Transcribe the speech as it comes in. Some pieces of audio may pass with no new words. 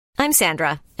I'm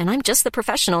Sandra, and I'm just the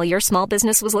professional your small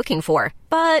business was looking for.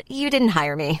 But you didn't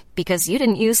hire me because you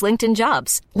didn't use LinkedIn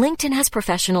Jobs. LinkedIn has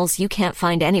professionals you can't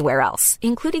find anywhere else,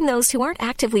 including those who aren't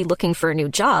actively looking for a new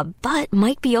job, but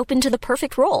might be open to the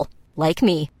perfect role, like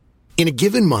me. In a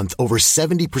given month, over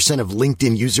 70% of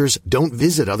LinkedIn users don't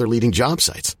visit other leading job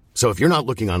sites. So if you're not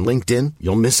looking on LinkedIn,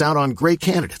 you'll miss out on great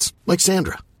candidates like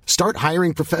Sandra. Start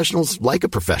hiring professionals like a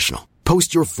professional.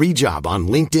 Post your free job on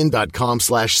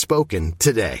linkedin.com/spoken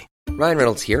today. Ryan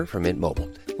Reynolds here from Mint Mobile.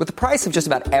 With the price of just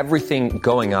about everything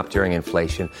going up during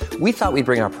inflation, we thought we'd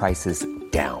bring our prices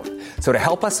down. So to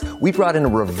help us, we brought in a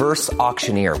reverse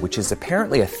auctioneer, which is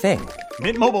apparently a thing.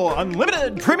 Mint Mobile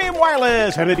Unlimited Premium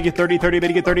Wireless. How to get 30, 30, bit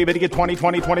to get 30, bit to get 20,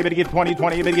 20, 20, bit to get 20,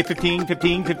 20, bit to get 15,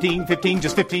 15, 15, 15,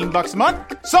 just $15 a month?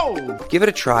 Sold! Give it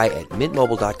a try at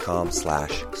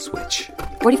mintmobile.com/switch.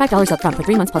 $45 up front for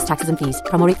 3 months plus taxes and fees.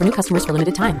 Promo rate for new customers for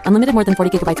limited time. Unlimited more than 40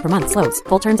 gigabytes per month. Slows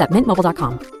full terms at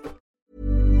mintmobile.com.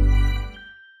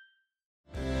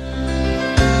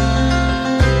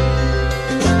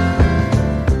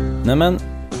 Nämen,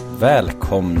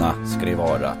 välkomna ska det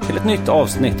vara till ett nytt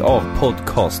avsnitt av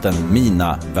podcasten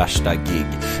Mina värsta gig.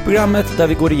 Programmet där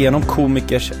vi går igenom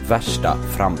komikers värsta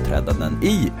framträdanden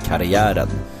i karriären.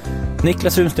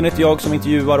 Niklas Runsten heter jag som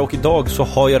intervjuar, och idag så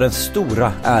har jag den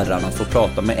stora äran att få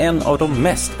prata med en av de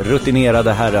mest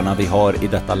rutinerade herrarna vi har i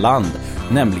detta land,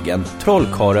 nämligen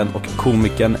trollkaren och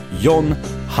komikern John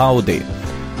Howdy.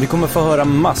 Vi kommer få höra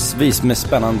massvis med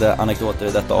spännande anekdoter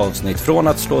i detta avsnitt, från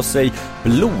att slå sig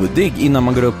blodig innan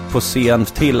man går upp på scen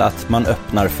till att man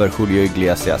öppnar för Julio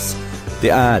Iglesias. Det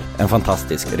är en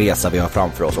fantastisk resa vi har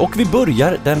framför oss, och vi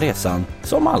börjar den resan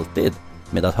som alltid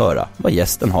med att höra vad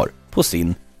gästen har på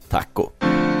sin taco.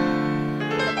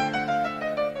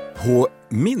 På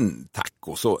min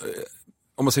taco, så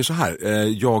om man säger så här,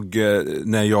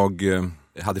 när jag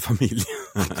hade familj,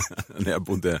 när jag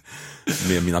bodde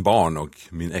med mina barn och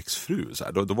min exfru, så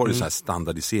här, då var det så här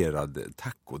standardiserad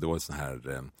taco. Det var sån här,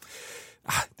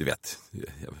 du vet,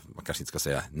 man kanske inte ska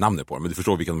säga namnet på det, men du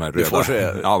förstår vilka de här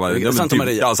röda. Santa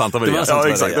Maria. Ja, Santa Maria. Ja,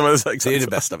 exakt. Det är det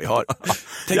bästa vi har.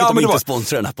 Tänk att de inte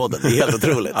sponsrar den här podden. Det är helt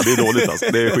otroligt. Ja, det är dåligt alltså.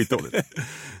 Det är skitdåligt.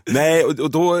 Nej,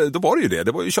 och då var det ju det.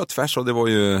 Det var ju köttfärs, och det var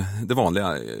ju det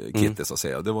vanliga kittet, så att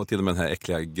säga. Det var till och med den här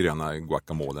äckliga gröna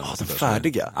guacamolen. Ja, de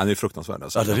färdiga. Ja, det är fruktansvärda.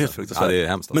 Alltså. Ja, det är fruktansvärt. Ja, det är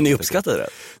hemskt. Men ni uppskattar det?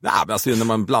 Nej, men alltså när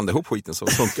man blandar ihop skiten så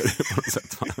funkar det på något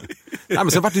sätt. Nej,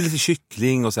 men sen var det lite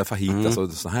kyckling och så här fajitas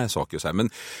och såna här saker. Och, så här. Men,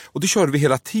 och det körde vi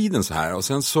hela tiden så här. Och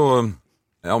sen så...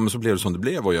 Ja, men så blev det som det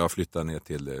blev, och jag flyttade ner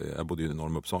till, jag bodde ju i norr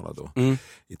om Uppsala då,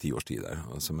 i 10 års tid där.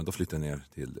 Men då flyttade jag ner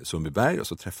till Sundbyberg, och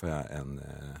så träffade jag en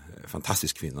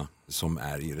fantastisk kvinna som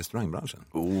är i restaurangbranschen.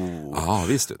 Ja,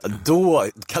 visst. Då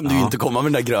kan du ju inte komma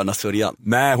med den där gröna sörjan.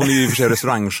 Nej, hon är ju för sig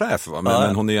restaurangchef, va?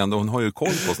 Men hon är ändå, hon har ju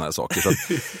koll på såna här saker. Så att,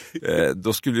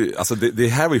 då skulle, alltså det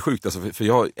här var ju sjukt, alltså, för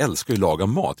jag älskar ju att laga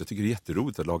mat. Jag tycker det är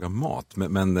jätteroligt att laga mat,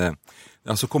 men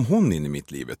alltså kom hon in i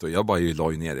mitt livet, och jag bara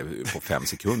la ju ner det på 5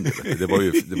 sekunder. Det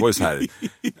var ju så här,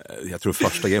 jag tror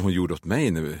första grejen hon gjorde åt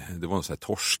mig nu, det var en så här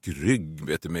torskrygg,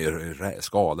 vet du, med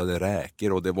skalade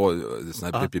räkor, och det var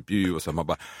sån här pipipju, och så man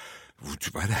bara,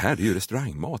 vad är det här? Det är ju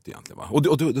restaurangmat egentligen, va? Och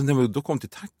då kom till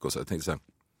taco, så jag tänkte så här,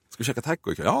 ska vi käka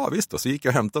taco? Ja visst då. Så gick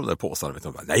jag och hämtade de där påsarna. Vet du,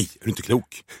 och bara, nej, är du inte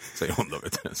klok? Säger hon då.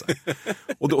 Vet du, så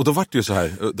och då var det ju så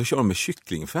här, då kör de med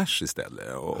kycklingfärs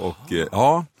istället.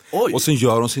 Och sen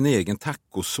gör de sin egen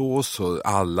tacosås och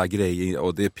alla grejer.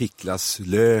 Och det picklas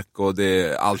lök och det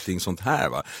är allting sånt här,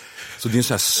 va. Så det är en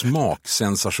sån här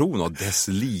smaksensation av dess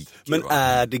lik. Men va?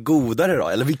 Är det godare då?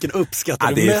 Eller vilken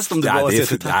uppskattar du mest om du bara ser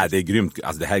till tacos? Nej, det är grymt.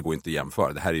 Alltså det här går inte att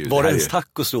jämföra. Det här är ju, var det ens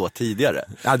tacos då tidigare?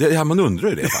 Ja, man undrar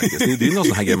ju det faktiskt. Det är någon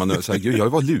sån här grej man undrar. Gud, jag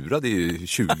var lurad i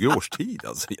 20 års tid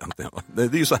alltså egentligen. Det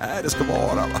är ju så här det ska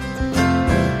vara, va.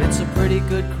 It's a pretty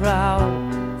good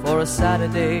crowd for a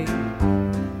Saturday,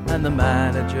 and the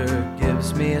manager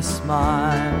gives me a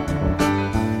smile,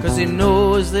 'cause he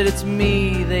knows that it's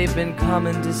me they've been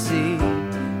coming to see,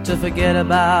 to forget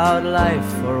about life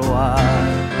for a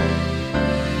while.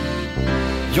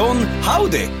 John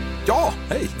Howdy! Ja,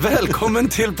 hej! Välkommen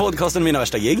till podcasten Mina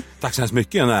värsta gig. Tack så hemskt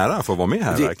mycket, en ära att få vara med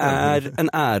här. Det verkligen. är en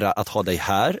ära att ha dig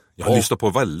här. Jag har lyssnat på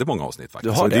väldigt många avsnitt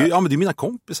faktiskt. Du har det? Men det är mina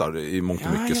kompisar i mångt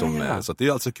och mycket som så att det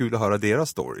är alltså kul att höra deras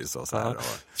stories och så här.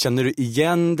 Känner du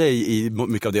igen dig i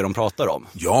mycket av det de pratar om?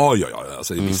 Ja.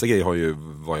 Alltså vissa grejer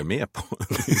var jag med på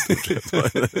i stort sett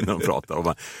när de pratar.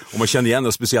 Och man känner igen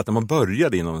det, speciellt när man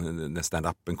började när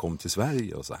stand-upen kom till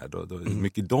Sverige och så här. Då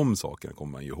mycket de sakerna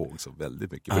kommer man ju ihåg så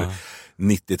väldigt mycket. För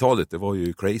 90-talet, det var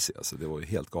ju crazy, alltså det var ju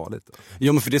helt galet.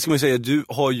 Ja, men för det ska man ju säga, du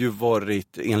har ju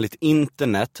varit enligt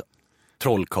internet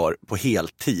trollkarl på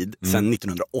heltid sedan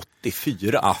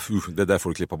 1984. Det där får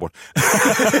du klippa bort.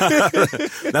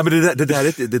 Nej, men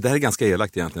det där är ganska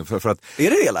elakt egentligen. För att, är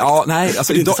det elakt? Ja, nej.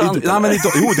 Alltså, det är sant,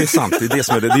 jo, det är sant. Det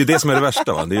är det som är det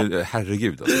värsta. Va? Det är,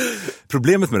 herregud. Alltså.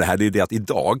 Problemet med det här det är det att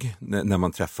idag, när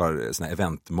man träffar såna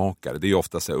eventmakare, det är ju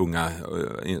oftast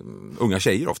unga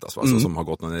tjejer oftast, va? Som har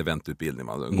gått någon eventutbildning.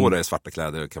 Man går där i svarta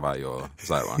kläder, kavaj och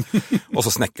så här. Va? Och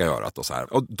så snäckar örat och så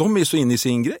här. Och de är så inne i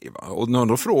sin grej. Va? Och när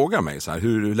de frågar mig så här,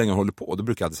 hur länge håller på, då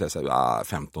brukar jag alltid säga så här,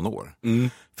 15 år.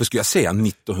 För skulle jag säga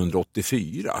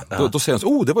 1984, då säger de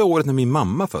så, det var året när min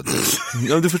mamma föddes.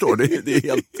 Ja, du förstår, det är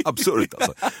helt absurt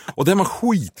alltså. Och då är man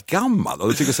skitgammal och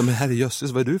då tycker jag så, men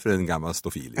herrejösses, vad är du för en gammal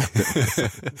stofil?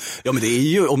 Ja, men det är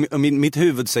ju, mitt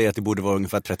huvud säger att det borde vara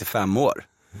ungefär 35 år.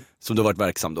 Som du har varit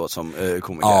verksam då som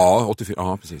komiker. Ja, 84,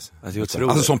 ja precis.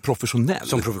 Alltså som professionell.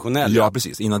 Som professionell. Ja,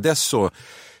 precis. Innan dess så...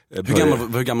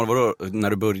 Hur gammal var du när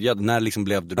du började? När liksom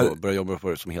blev du då började jobba på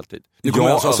det som heltid? Nu kommer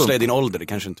jag avslöja din ålder, det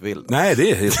kanske inte vill. Nej,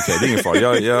 det är helt okej, det är ingen fara.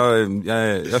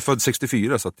 Jag är född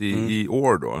 64 så att i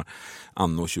år då,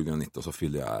 anno 2019, så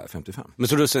fyllde jag 55. Men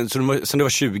så sen du var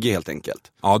 20 helt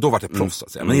enkelt? Ja, då var det proffs så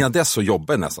att säga. Men innan dess så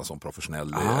jobbade jag nästan som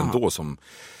professionell ändå som...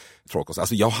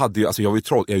 Alltså jag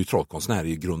är ju trollkonstnär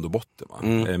i grund och botten. Va?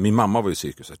 Min mamma var ju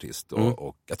cirkusartist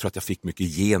och jag tror att jag fick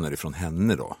mycket gener ifrån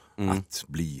henne då att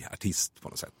bli artist på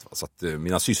något sätt. Va? Så att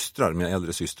mina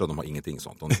äldre systrar, de har ingenting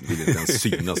sånt. De vill inte ens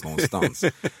synas någonstans.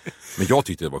 Men jag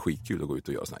tyckte det var skitkul att gå ut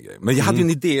och göra såna här grejer. Men jag hade ju en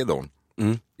idé då.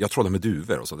 Jag trollade med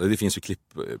duvor och så. Det finns ju klipp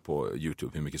på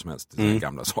YouTube hur mycket som helst. Den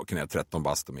gamla saken är 13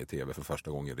 bast med i tv för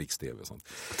första gången, riks-tv och sånt.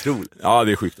 Otroligt. Ja,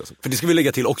 det är sjukt alltså. För det ska vi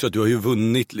lägga till också att du har ju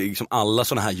vunnit liksom alla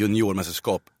såna här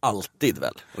juniormästerskap alltid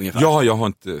väl? Ungefär. Ja, jag har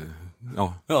inte...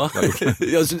 Ja.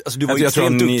 Alltså, du var ju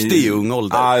extremt duktig i ung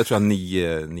ålder. Ja, jag tror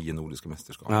jag 9 nordiska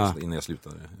mästerskap innan jag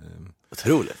slutade.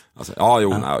 Otroligt. Alltså, ja. Det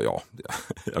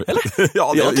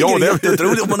är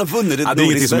otroligt om man har vunnit ett det är ingenting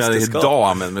nordiskt som jag mästerskap. idag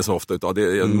använder mig så ofta utav.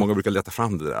 Många brukar leta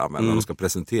fram det där när de ska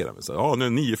presentera mig. Så, nu är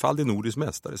 9-faldig nordisk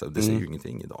mästare. Så, det säger ju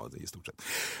ingenting idag i stort sett.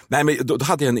 Nej, men då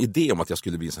hade jag en idé om att jag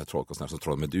skulle bli en sån här trollkonstnär som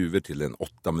trollade med duvor till en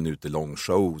 8 minuter lång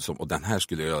show. Och den här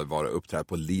skulle jag vara uppträdd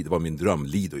på Lido. Det var min dröm,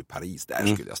 Lido i Paris.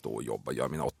 Där skulle jag stå och jobba, göra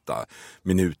mina 8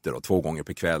 minuter och 2 gånger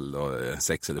per kväll och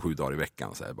 6 eller 7 dagar i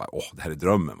veckan. Så jag bara, det här är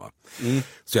drömmen, va?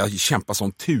 Så jag kämpade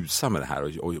som tusan med det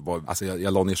här alltså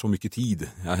jag la ner så mycket tid.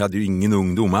 Jag hade ju ingen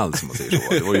ungdom alls, om man säger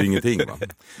så. Det var ju ingenting, va?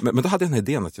 Men då hade jag den här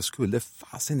idén att jag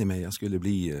skulle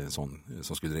bli sån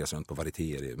som skulle resa runt på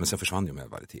varietéer. Men sen försvann jag med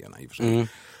varietéerna i och för sig.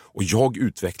 Och jag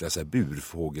utvecklade så här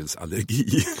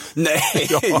burfågelsallergi. Nej!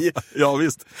 ja,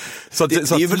 visst. Det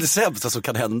är väl det sämsta som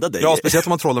kan hända dig. Ja, speciellt om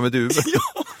man trollar med duvor.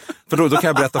 För då kan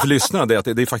jag berätta för lyssnarna att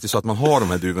det är faktiskt så att man har de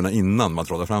här duvorna innan man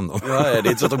trollar fram dem. Ja, det är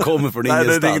inte så att de kommer från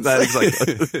ingenstans. Nej,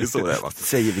 exakt. Det är så det är, va?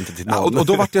 Säger vi inte till någon. Och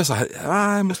då var jag så här,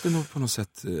 jag måste nog på något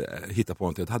sätt hitta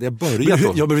på något. Hade jag börjat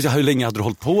då? Hur länge hade du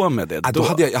hållit på med det då? Då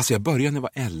hade jag började när jag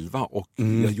var 11 och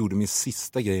jag gjorde min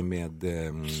sista grej med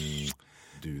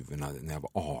duvorna när jag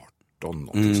var 18.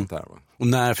 Någonting sånt där, va? Och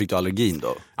när fick du allergin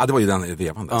då? Ja, det var ju den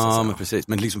vevan där. Ja, men precis.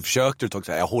 Men liksom försökte du ta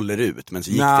så här, jag håller ut, men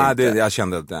så gick det inte. Jag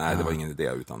kände att det var ingen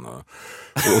idé utan... Och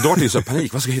då var det ju så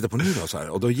panik, vad ska jag hitta på nu då? Så här.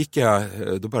 Och då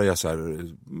började jag så här,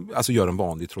 alltså göra en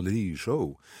vanlig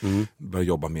trollerishow. Började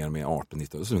jobba mer med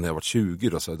 18-19. Så när jag var 20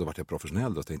 då var jag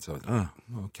professionell och tänkte så här,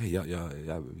 okej,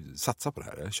 jag satsar på det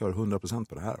här. Jag kör 100%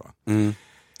 på det här, va?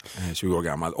 20 år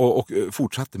gammal och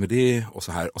fortsatte med det och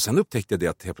så här. Och sen upptäckte jag det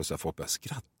att helt plötsligt folk började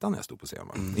skratta när jag stod på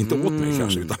scenen. Inte åt mig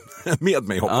kanske, utan med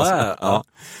mig, hoppas jag. Ja.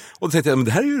 Och då tänkte jag, men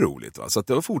det här är ju roligt, va? Så att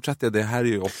då fortsatte jag, det här är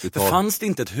ju 80-tal. Fanns det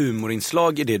inte ett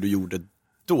humorinslag i det du gjorde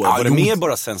då? Var det mer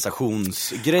bara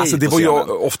sensationsgrej? Alltså det var ju,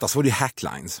 oftast var det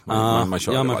hacklines man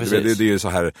körde. Ja, det är ju så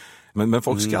här. Men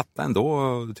folk skrattade ändå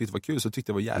och tyckte det var kul, så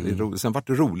tyckte det var jävligt roligt. Sen var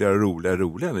det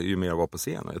roligare ju mer jag var på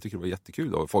scenen. Jag tycker det var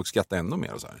jättekul och folk skrattade ännu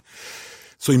mer och så här.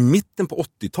 Så i mitten på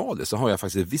 80-talet så har jag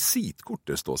faktiskt ett visitkort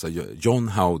där det står så här, John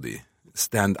Howdy,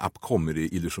 stand-up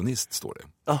comedy-illusionist, står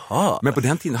det. Aha. Men på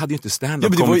den tiden hade ju inte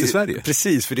stand-up kommit till Sverige.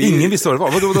 Precis, för det ingen visste vad det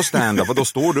var. Vadå stand-up? Vadå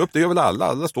står du upp? Det gör väl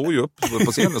alla står ju upp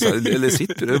på scenen så här. Eller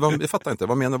sitter du? Jag fattar inte.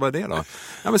 Vad menar du det då?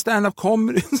 Ja, men stand-up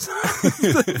comedy.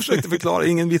 Jag försökte förklara.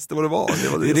 Ingen visste vad det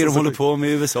var. Det är det de håller på med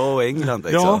i USA och England.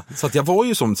 Liksom. Ja, så att jag var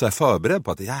ju som så här förberedd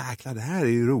på att jäklar, det här är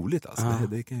ju roligt. Alltså.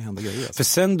 Det kan ju hända grejer. Alltså. För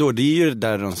sen då, det är ju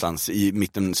där någonstans i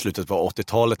slutet på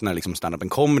 80-talet när liksom stand-upen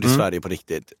kommer till Sverige på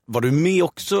riktigt. Var du med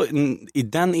också i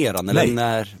den eran?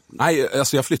 Eller Nej,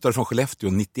 alltså jag flyttade från Skellefteå,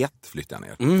 91 flyttade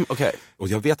jag ner. Okay. Och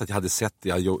jag vet att jag hade sett,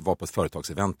 jag var på ett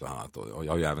företagsevent bland annat, och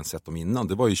jag har ju även sett dem innan.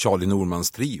 Det var ju Charlie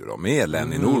Normans trio då, med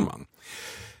Lenny Norman.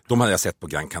 De hade jag sett på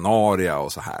Gran Canaria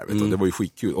och så här. Vet du? Det var ju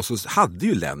skitkul. Och så hade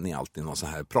ju Lenny alltid någon så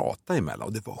här prata emellan.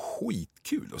 Och det var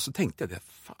skitkul. Och så tänkte jag,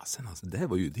 fasen alltså, det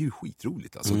är ju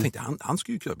skitroligt. Alltså, tänkte jag, han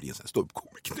skulle ju kunna bli en sån här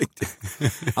ståuppkomiker.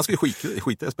 Han skulle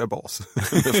skita i att spela bas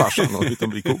med farsan och utan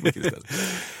bli komiker istället.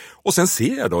 Och sen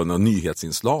ser jag då någon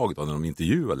nyhetsinslag då, när de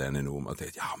intervjuar Lenny Norman och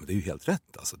tänkte, ja men det är ju helt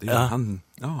rätt. Alltså, det är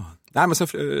Nej, men sen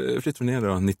flyttade vi ner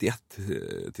då 91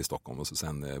 till Stockholm och så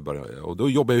sen började, och då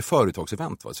jobbade jag i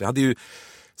företagsevent. Va? Så jag hade ju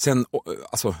sen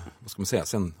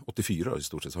 84 i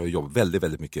stort sett så har jag jobbat väldigt,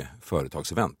 väldigt mycket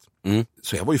företagsevent.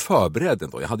 Så jag var ju förberedd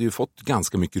ändå. Jag hade ju fått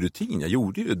ganska mycket rutin. Jag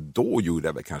gjorde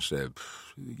jag väl kanske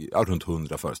runt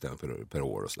 100 föreställningar per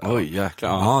år och sådär. Oj, jäklar.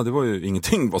 Ja, det var ju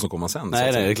ingenting vad som kommer sen.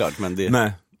 Nej, det är klart. Men det...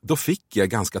 Nej. Då fick jag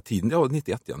ganska tidigt,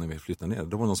 91 när vi flyttade ner,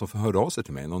 då var någon som hörde av sig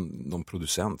till mig, någon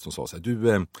producent som sa så här,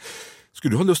 du,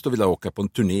 skulle du ha lust att vilja åka på en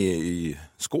turné i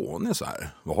Skåne så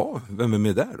här? Jaha, vem är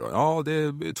med där då? Ja, det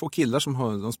är 2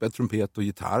 killar de spelar trumpet och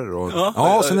gitarr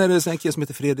och sen är det en kille som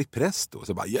heter Fredrik Präst då. Så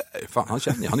jag bara, fan han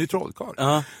känner jag, han är ju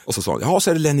trollkarl. Och så sa han, så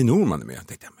är det Lenny Norman med. Jag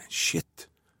tänkte, men shit,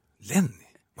 Lenny,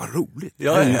 vad roligt.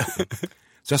 Ja.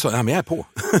 Så jag sa, men jag är på.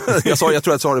 Jag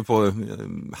tror jag sa det på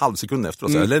halv sekund efter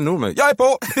och sa, Lenny Norman, jag är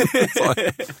på!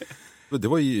 Det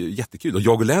var ju jättekul. Och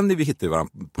jag och Lenny, vi hittade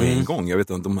varandra på en gång. Jag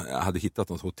vet att de hade hittat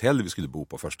något hotell vi skulle bo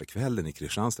på första kvällen i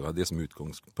Kristianstad. Det var det som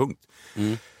utgångspunkt.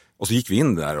 Och så gick vi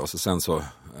in där och så sen så,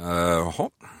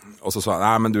 och så sa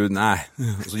han, nej.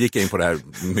 Och så gick jag in på det här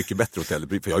mycket bättre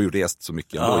hotellet, för jag har ju rest så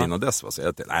mycket ändå innan dess. Va? Så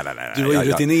jag tänkte, nej. Du var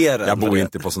ju rutinerad. Jag bor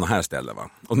inte på såna här ställen. Va?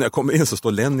 Och när jag kommer in så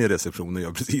står Lenny i receptionen och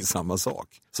gör precis samma sak.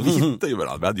 Så vi hittade ju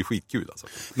varandra, vi hade ju skitkul alltså.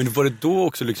 Men var det då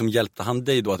också liksom, hjälpte han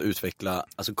dig då att utveckla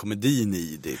alltså komedin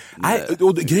i det? Nej,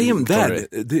 och grejen där,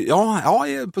 ja,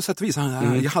 på sätt och vis.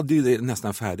 Jag hade ju nästan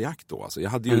en färdig akt då. Alltså,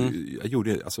 jag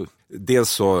gjorde, alltså, dels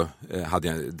så hade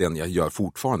jag den jag gör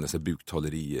fortfarande, så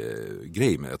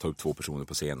buktaleri-grej med jag tar upp 2 personer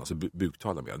på scen och så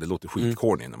buktalar med. Det låter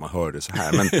skitkornig när man hör det så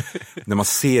här, men när man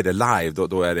ser det live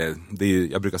då är det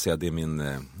är, jag brukar säga att det är min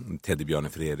teddybjörn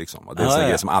Fredriksson. Va? Det är en sån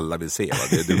grej som alla vill se.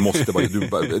 Va? Du måste bara,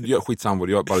 gör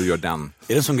skitsamma, bara gör den. Är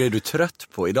det en sån grej du är trött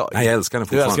på idag? Nej, jag älskar den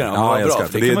fortfarande. Ja, jag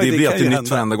älskar den. Det blir alltid nytt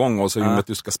varenda gång och så i och med att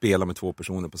du ska spela med 2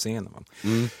 personer på scenen. Va?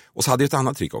 Och så hade jag ett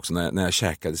annat trick också när jag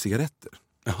käkade cigaretter.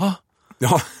 Jaha.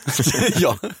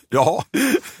 Ja,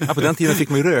 på den tiden fick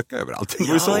man ju röka överallt. Det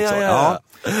var ju så också. Ja.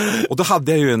 Och då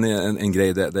hade jag ju en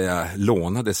grej där jag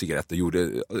lånade cigaretter,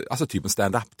 gjorde alltså typ en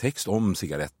stand-up-text om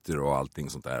cigaretter och allting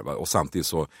sånt där. Och samtidigt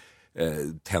så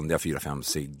tände jag 4-5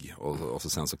 cigg och så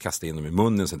sen så kastade jag in dem i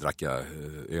munnen, sen drack jag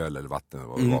öl eller vatten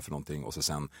vad det var för någonting och så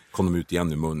sen kom de ut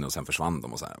igen ur munnen och sen försvann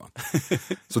de och så här, va.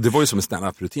 Så det var ju som en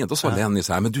stand-up-rutin. Då sa Lenny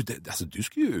så här, men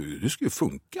du ska ju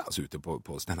funka alltså, ute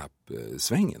på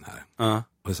stand-up-svängen här.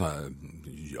 Och jag sa,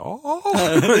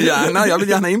 gärna, jag vill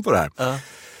gärna in på det här.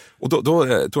 Och då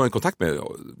tog jag en kontakt med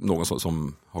någon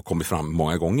som har kommit fram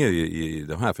många gånger i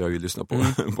det här, för jag har ju lyssnat på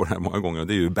det här många gånger.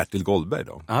 Det är ju Bertil Goldberg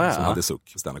då, som hade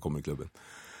Suck, Stanna Comedy-klubben.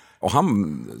 Och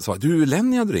han sa, du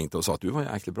Lenny hade ringt och sa att du var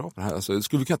jäkligt bra på det här. Alltså,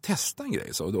 skulle vi kunna testa en grej?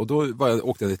 Så, och då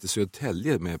åkte jag till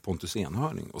Södertälje med Pontus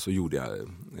Enhörning och så gjorde jag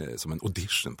som en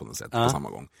audition på något sätt på samma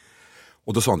gång.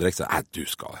 Och då sa han direkt så här,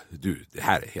 det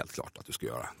här är helt klart att du ska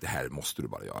göra. Det här måste du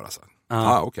bara göra.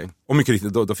 Okej. Och mycket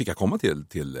riktigt, då fick jag komma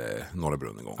till Norra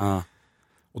Brunn en gång.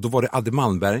 Och då var det Adde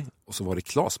Malmberg och så var det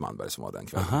Claes Malmberg som var den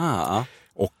kvällen.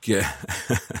 Och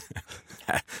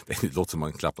det låter som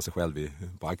man klappar sig själv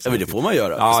på axeln. Ja, men det får man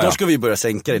göra. Snart ska vi börja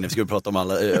sänka dig när vi ska prata om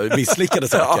alla misslyckade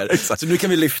saker. Så nu kan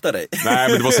vi lyfta dig. Nej,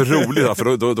 men det var så roligt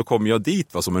för då kom jag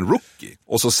dit som en rookie.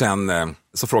 Och så sen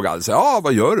så frågade alla så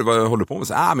vad gör du? Vad håller du på med?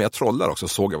 Så, men jag trollar också.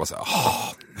 Så såg jag bara så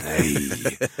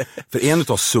nej. För en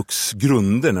av Sucks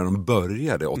grunder när de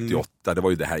började 88, det var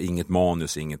ju det här, inget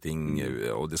manus, ingenting,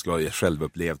 och det skulle vara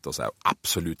självupplevt och så här,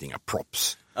 absolut inga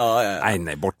props.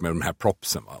 Nej, bort med de här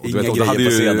propsen. Va? Och då hade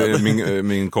ju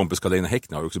min kompis Karl-Einar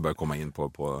Häckner har också börjat komma in på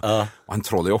och han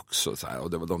trollade också så här,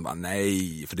 och det var de bara,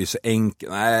 nej, för det är så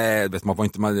enkelt. Nej, vet man var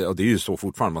inte och det är ju så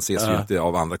fortfarande, man ses ju inte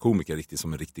av andra komiker riktigt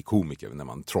som en riktig komiker när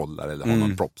man trollar eller har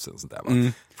någon props och sånt där,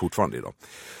 va? Fortfarande idag.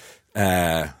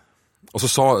 Och så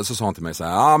sa han till mig så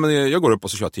här, men jag går upp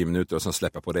och så kör 10 minuter och sen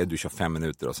släpper jag på det, du kör 5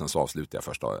 minuter och sen så avslutar jag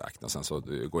första akten och sen så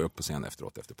går jag upp på scen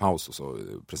efteråt efter paus och så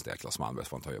presenterar jag Claes Malmberg så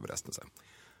får han ta över resten sen.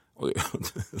 Och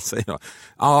då säger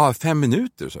jag, 5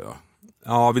 minuter, så jag.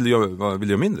 Ja, vill du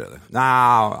göra mindre eller? Nej,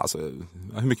 alltså,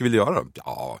 hur mycket vill du göra?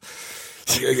 Ja,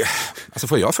 alltså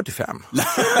får jag göra 45?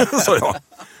 Så jag.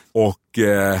 Och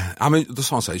men då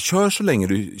sa han så här, kör så länge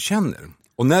du känner.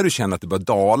 Och när du känner att det börjar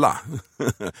dala,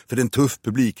 för det är en tuff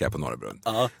publik här på Norra Brunn.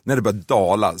 När det börjar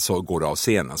dala så går det av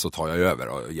scenen, så tar jag över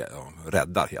och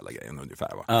räddar hela grejen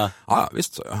ungefär. Va? Ja,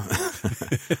 visst så jag.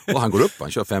 Och han går upp,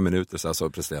 han kör 5 minuter så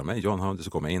presterar mig, John Hunter, så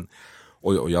kommer jag in.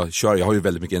 Och jag har ju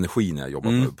väldigt mycket energi när jag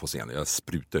jobbar på scenen. Jag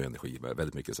sprutar ju energi,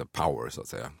 väldigt mycket så power så att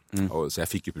säga. Och så jag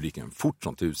fick ju publiken fort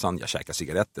som tusan. Jag käkade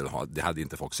cigaretter, det hade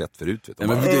inte folk sett förut. Vet du.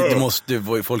 Men det måste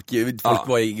folk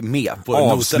var med på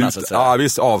noterna så att säga. Ja,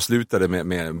 visst, avslutade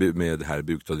med det här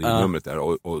buktallinumret där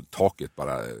och taket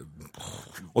bara.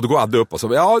 Och då går Adde upp och så,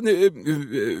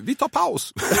 vi tar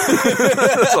paus.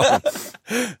 Så,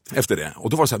 efter det. Och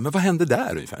då var det så här, men vad hände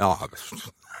där ungefär? Ja,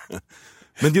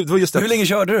 men det var just det. Hur länge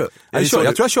körde du? Jag tror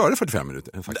jag körde 45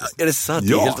 minuter faktiskt. Är det sant?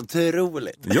 Det är helt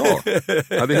otroligt. Ja,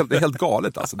 det är helt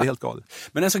galet alltså. Det är helt galet.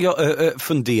 Men en sak jag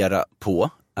funderar på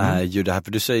är ju det här,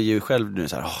 för du säger ju själv nu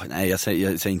så här, nej jag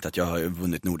säger inte att jag har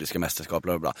vunnit nordiska mästerskap,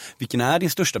 bla bla. Vilken är din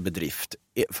största bedrift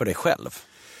för dig själv?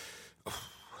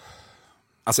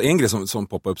 Alltså en grej som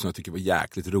poppade upp som jag tycker var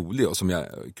jäkligt rolig och som jag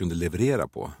kunde leverera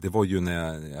på, det var ju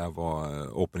när jag var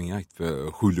opening act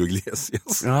för Julio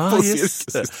Iglesias på Cirkus.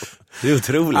 Det är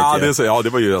otroligt. Det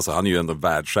var ju, alltså, han är ju ändå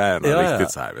världsstjärna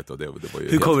riktigt så här, vet du. Det var ju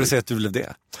hur kommer det sig att du blev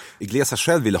det? Iglesias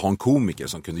själv ville ha en komiker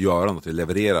som kunde göra något,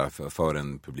 leverera för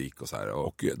en publik och så här.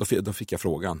 Och då fick jag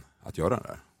frågan att göra det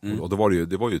där. Och då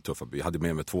det var ju tufft. Jag hade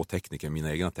med mig 2 tekniker,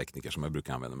 mina egna tekniker som jag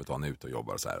brukar använda mig av ut och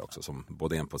jobbar så här också. Som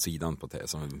både en på sidan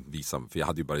som visar, för jag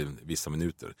hade ju bara vissa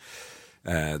minuter.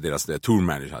 Deras tour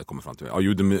manager hade kommit fram till mig.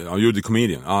 Are you the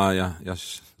comedian?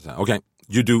 Okay.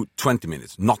 You do 20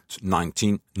 minutes, not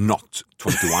 19, not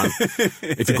 21.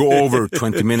 If you go over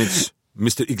 20 minutes,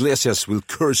 Mr. Iglesias will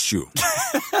curse you.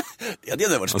 Det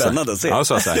hade varit spännande att se. Ja,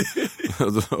 så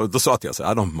här. Då sa jag så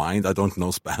här, I don't mind, I don't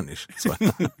know Spanish.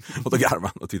 Och då garvade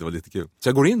han och tyckte det var lite kul. Så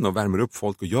jag går in och värmer upp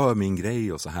folk och gör min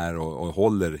grej och så här och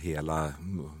håller hela.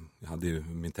 Jag hade ju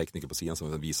min tekniker på sidan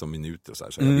som visade minuter och så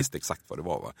här, så jag visste exakt vad det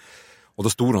var. Va? Och då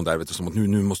stod de där, vet du, som att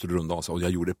nu måste du runda av. Och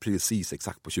jag gjorde precis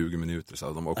exakt på 20 minuter.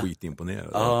 Så de var skitimponerade.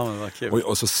 Ja, vad kul.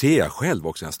 Och så ser jag själv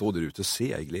också, när jag står där ute och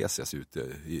ser jag Iglesias ute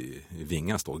i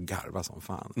vingarna stå och garva som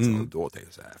fan. Så då tänkte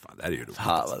jag så här, fan, det här är ju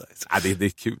roligt. Det är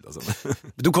kul alltså.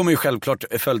 Då kommer ju självklart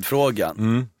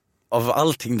följdfrågan. Av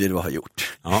allting det du har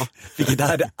gjort. Vilket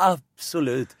är det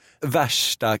absolut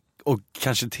värsta och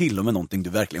kanske till och med någonting du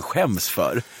verkligen skäms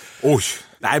för? Oj,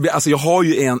 nej, alltså jag har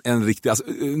ju en riktig, alltså,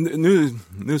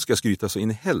 nu ska jag skryta så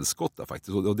in i helskotta faktiskt,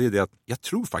 och det är det att jag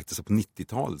tror faktiskt att på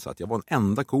 90-talet så att jag var en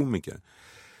enda komiker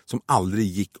som aldrig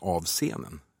gick av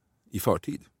scenen i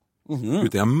förtid.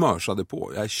 Utan jag mörsade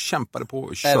på, jag kämpade på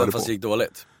och körde på. Även fast det gick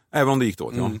dåligt? Även om det gick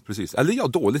dåligt, ja, precis. Eller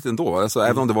dåligt ändå. Alltså,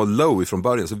 även om det var low ifrån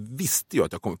början så visste jag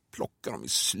att jag kommer plocka dem i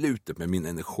slutet med min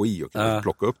energi och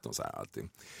plocka upp dem så här allting.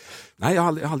 Nej, jag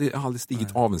har aldrig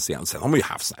stigit av en scen. Sen har man ju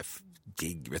haft så här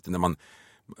gig, vet du, när man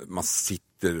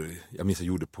sitter, jag minns jag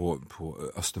gjorde på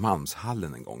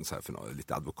Östermalmshallen en gång så här för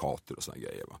lite advokater och såna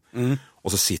grejer, va.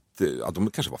 Och så sitter,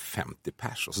 de kanske var 50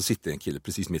 pers, och så sitter en kille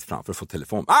precis mitt framför och får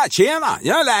telefon. Tjena,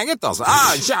 jag är läget alltså.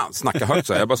 Tja, snackar högt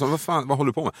så här. Jag bara så, vad håller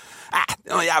du på med? Det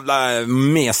är en jävla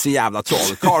mesig jävla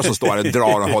trollkarl som står här och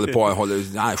drar och håller på. Han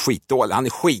är skitdålig, han är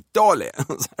skitdålig.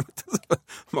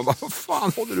 Man bara, vad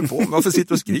fan håller du på med? Varför sitter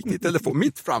du och skriker i telefon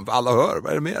mitt framför, alla hör,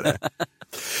 vad är det med det?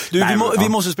 Vi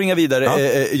måste springa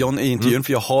vidare, John, i intervjun,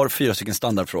 för jag har 4 stycken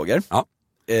standardfrågor.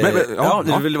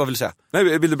 Vad vill du säga?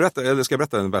 Nej, vill du berätta, eller ska jag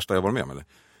berätta den värsta jag var med om, eller?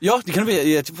 Ja, det kan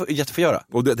vi jättefå göra.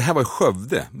 Och det här var i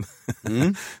Skövde,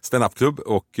 stand-up-klubb,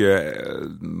 och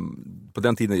på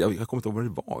den tiden, jag kommer inte ihåg vad det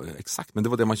var exakt, men det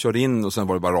var det man körde in och sen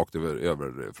var det bara rakt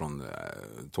över från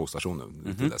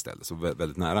tågstationen till det stället, så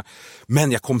väldigt nära.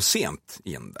 Men jag kom sent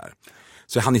in där,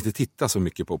 så jag hann inte titta så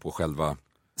mycket på själva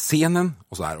scenen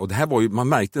och så här. Och det här var ju, man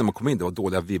märkte när man kom in, det var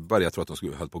dåliga vibbar. Jag tror att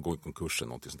de höll på att gå i konkursen,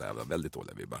 någonting sånt där, väldigt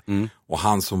dåliga vibbar. Och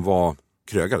han som var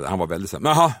krögare, han var väldigt så här,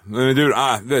 jaha,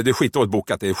 det är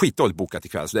skitdåligt bokat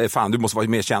ikväll, så det är fan, du måste vara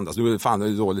mer känd, alltså, det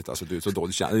är dåligt, alltså, du är så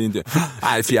dåligt känd. Nej, det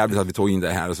är för jävligt att vi tog in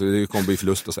det här, alltså, det kommer bli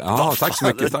förlust och så. Ja, tack så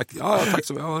mycket, tack. Ja, tack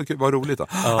så mycket, vad roligt då.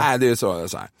 Nej, det är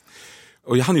så här.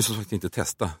 Och jag hann ju så sagt inte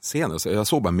testa scenen, så jag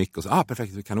såg bara mick och så,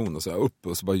 perfekt, kanon, och så upp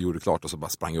och så bara gjorde det klart och så bara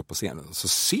sprang upp på scenen. Så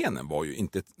scenen var ju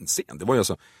inte en scen, det var ju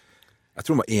alltså, jag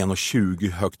tror det var 1,20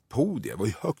 högt podium, det var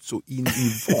ju högt så in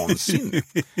i vansinne.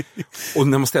 Och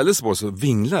när man ställde sig på så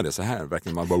vinglade det så här,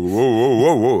 verkligen, man bara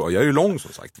wow. Och jag är ju lång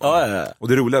som sagt. Och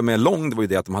det roliga med lång, det var ju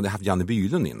det att de hade haft Janne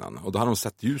Bylund innan, och då hade de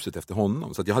sett ljuset efter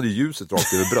honom, så att jag hade ljuset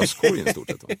rakt över bröstkorgen i stort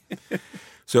sett.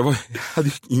 Så jag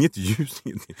hade inget ljus,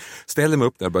 ingenting. Ställer mig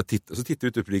upp där och börjar titta. Så tittar jag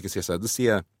ut i publiken och ser så här, då ser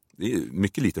jag Det är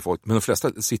mycket lite folk, men de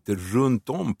flesta sitter runt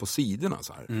om på sidorna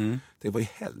så här. Det var i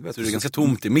helvete. Så det är ganska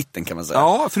tomt i mitten kan man säga.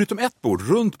 Ja, förutom ett bord,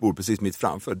 runt bord precis mitt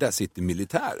framför, där sitter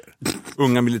militärer.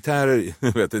 Unga militärer,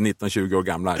 19-20 år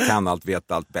gamla, kan allt,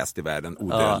 vet allt, bäst i världen,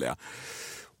 odödliga.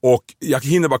 Och jag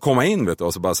hinner bara komma in, vet du,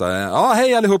 och så bara så här, ja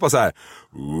hej allihopa så här.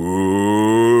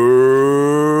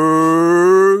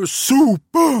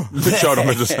 Sopa! Kör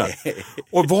de inte så här.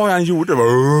 Och vad han gjorde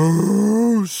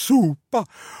var sopa.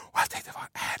 Och jag tänkte, vad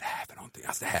är det här för någonting?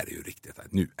 Alltså det här är ju riktigt,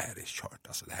 nu är det kört.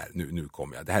 Alltså det här, nu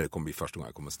kommer jag, det här kommer bli första gången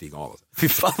jag kommer stiga av. Fy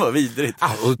fan vad vidrigt.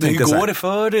 Men hur går det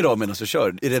för dig då medan du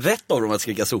kör? Är det rätt av dem att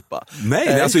skrika sopa?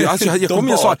 Nej, alltså jag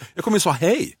kommer ju sa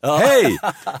hej. Hej!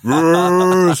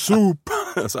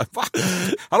 Sopa! Så här, va?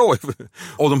 Hallå!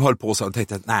 Och de höll på så och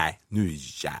tänkte, nej, nu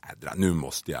jädra, nu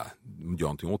måste jag göra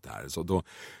någonting åt det här. Så då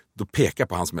pekade jag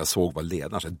på han som jag såg var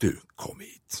ledaren, så här, du, kom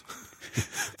hit.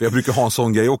 För jag brukar ha en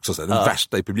sån grej också, så här, den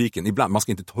värsta i publiken. Ibland, man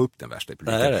ska inte ta upp den värsta i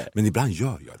publiken, men ibland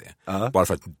gör jag det. Bara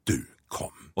för att du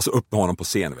kom. Och så upp med honom på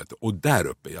scenen, vet du. Och där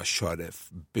uppe, jag körde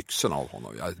byxorna av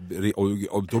honom.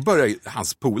 Och då började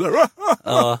hans polare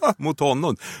mot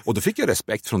honom. Och då fick jag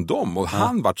respekt från dem. Och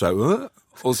han var så här...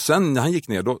 Och sen när han gick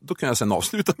ner, då kan jag sen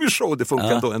avsluta min show. Det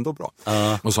funkar ändå bra.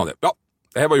 Och så sa han det, ja.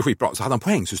 Det här var ju skitbra. Så hade han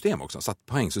poängsystem också. Satt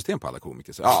poängsystem på alla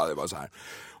komiker. Så, ja, det var så här.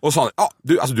 Och så sa han, ja,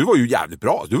 du var ju jävligt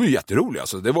bra. Du var ju jätterolig.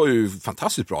 Alltså, det var ju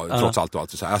fantastiskt bra, trots allt och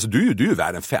allt. Så här. Alltså, du är ju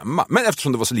värd en 5. Men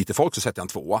eftersom det var så lite folk så sätter jag en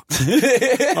 2.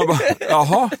 Jag bara,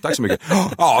 jaha, tack så mycket.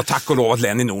 Ja, tack och lov att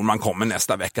Lenny Norman kommer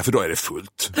nästa vecka, för då är det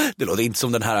fullt. Det låter inte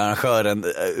som den här arrangören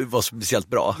var speciellt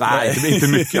bra. Nej, det är inte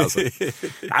mycket alltså. Nej,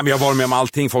 men jag var med om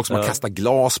allting. Folk som har kastat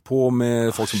glas på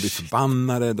mig. Folk som blir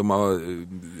förbannade. De har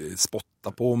spottat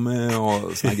på mig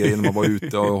och såna grejer när man var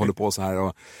ute och håller på så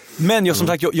här. Men jag som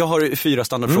sagt, jag har 4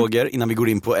 standardfrågor innan vi går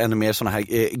in på ännu mer såna här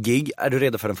gig. Är du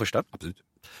redo för den första? Absolut.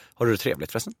 Har du det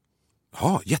trevligt förresten?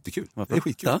 Ja, jättekul. Det är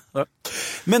skitkul. Ja.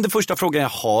 Men den första frågan jag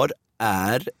har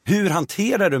är, hur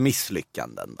hanterar du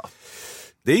misslyckanden då?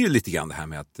 Det är ju lite grann det här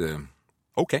med att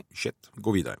okej,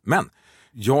 gå vidare. Men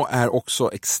jag är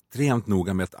också extremt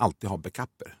noga med att alltid ha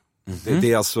backuper.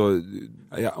 Det är alltså,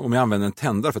 om jag använder en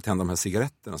tändare för att tända de här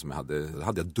cigaretterna som jag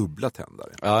hade jag dubbla tändare.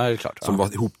 Ja, det är klart. Som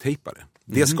var ihoptejpade.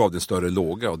 Dels gav den större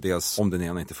låga och dels om den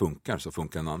ena inte funkar så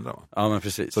funkar den andra. Va? Ja, men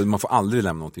precis. Så man får aldrig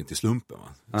lämna någonting till slumpen.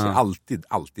 Va? Så alltid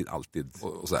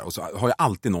och så där. Och så har jag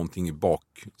alltid någonting i bak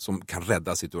som kan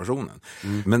rädda situationen.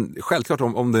 Men självklart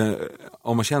om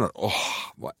man känner,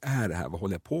 vad är det här? Vad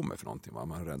håller jag på med för någonting? Vad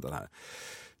man räddar det här?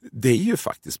 Det är ju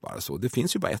faktiskt bara så. Det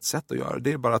finns ju bara ett sätt att göra.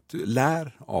 Det är bara att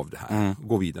lära av det här.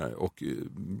 Gå vidare och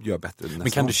göra bättre nästa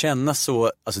Men kan du känna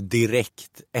så alltså,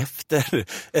 direkt efter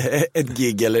ett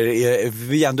gig? Eller är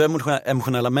vi ändå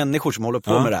emotionella människor som håller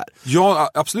på med det här?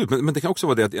 Ja, absolut. Men det kan också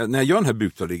vara det att när jag gör den här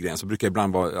buktalig-grejen så brukar jag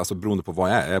ibland vara, alltså beroende på vad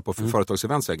jag är på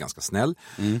företagsevent så är jag ganska snäll.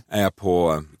 Är jag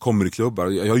på comedyklubbar,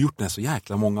 jag har gjort det här så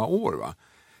jäkla många år, va.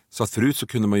 Så att förut så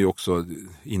kunde man ju också,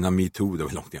 innan MeToo, det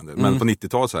var långt igen, men på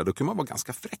 90-talet så här, då kunde man vara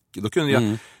ganska fräck. Då kunde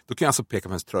jag alltså peka på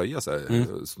hennes tröja så här,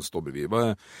 som står bredvid.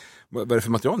 Vad är det för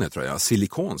material i den här tröjan?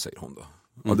 Silikon, säger hon då.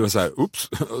 Och det var så här, ups,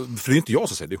 för det är inte jag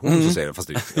som säger det, är hon som säger det, fast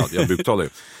jag buktalar ju.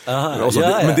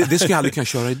 Men det ska jag aldrig kunna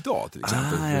köra idag till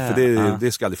exempel. För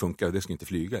det ska aldrig funka, det ska inte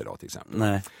flyga idag till exempel.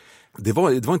 Nej. Det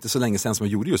var inte så länge sedan som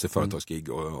jag gjorde just ett företagsgig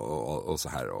och så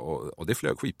här och det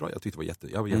flög skitbra. Jag tyckte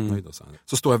jag var jättenöjd och så här.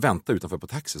 Så står jag och väntar utanför på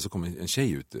taxi, så kommer en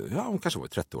tjej ut. Ja, hon kanske var i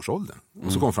 30-årsåldern.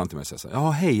 Och så kommer hon fram till mig och säger så här: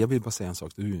 ja, hej, jag vill bara säga en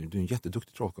sak. Du är en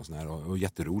jätteduktig trollkonstnär och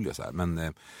jätterolig och så här,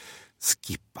 men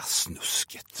skippa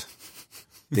snusket.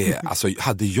 Det, alltså,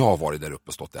 hade jag varit där uppe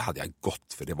och stått, det hade jag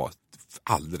gått, för det var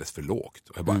alldeles för lågt.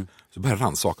 Och jag bara, så började jag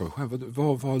rannsaka mig själv.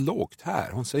 Vad lågt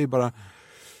här? Hon säger bara,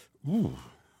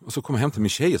 och så kommer jag hem till min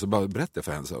tjej och så bara berättar jag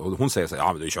för henne. Och hon säger så här,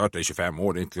 ja men du har kört det i 25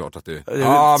 år, det är inte klart att det...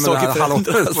 Ja, men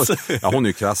hon är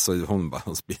ju krass och hon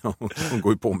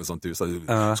går ju på med sånt hus.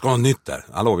 Ska ha nytt där?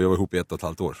 Hallå, vi var ihop i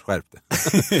 1,5 år, skärp det.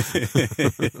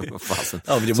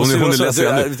 Ja, men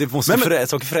det måste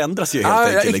saker förändras ju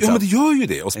helt enkelt. Liksom. Ja, men det gör ju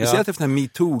det. Och speciellt efter den här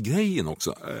MeToo-grejen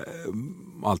också.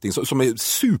 Allting som är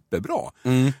superbra.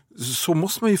 Så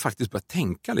måste man ju faktiskt börja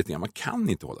tänka lite grann. Man kan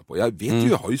inte hålla på. Jag vet ju,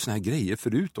 jag har ju såna här grejer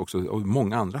förut också. Och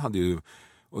många andra hade ju,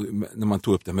 när man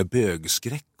tog upp det med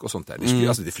bögskräck och sånt där.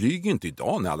 Alltså det flyger ju inte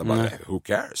idag när alla bara, who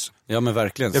cares? Ja, men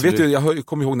verkligen. Jag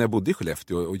kommer ihåg när jag bodde i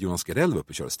Skellefteå och Jonas Gardell var uppe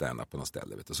och körde stand-up på något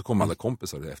ställe. Vet du. Så kom alla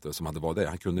kompisar efter som hade varit där.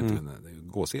 Han kunde inte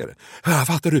gå och se det.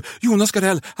 Fattar du? Jonas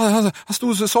Gardell, han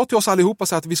stod och sa till oss allihopa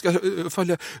så att vi ska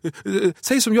följa,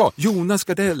 säg som jag, Jonas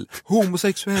Gardell,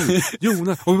 homosexuell,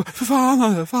 Jonas, och för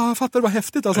fan, fattar du vad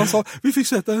häftigt? Alltså, han sa, vi fick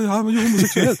sätta, han var ju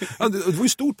homosexuell. Det var ju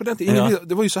stort på den tiden.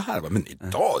 Det var ju så här, va? Men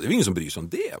idag, det var ingen som bryr sig om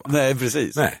det. det, va? Nej,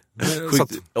 precis. Nej. Så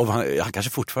att, han kanske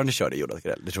fortfarande kör det, Jonas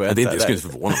Gardell. Det tror jag det är inte, jag skulle inte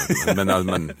förvåna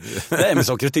mig. Nej, men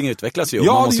saker och ting utvecklas ju.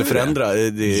 Ja, man måste förändra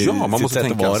man måste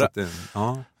tänka att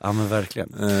vara. Ja, men verkligen.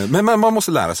 Men man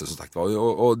måste lära sig, som sagt.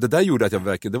 Och det där gjorde att jag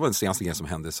verkligen, det var den senaste grejen som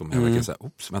hände som jag verkligen så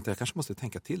här, vänta, jag kanske måste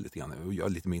tänka till lite grann och göra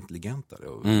lite mer intelligentare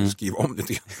och skriva om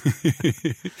lite grann.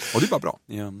 Och det är bara bra.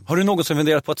 Ja. Har du något som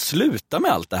funderat på att sluta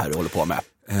med allt det här du håller på med?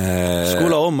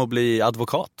 Skola om och bli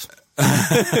advokat?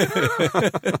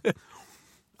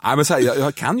 Nej, men så här,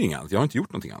 jag kan ju inget annat. Jag har inte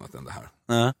gjort någonting annat än det här.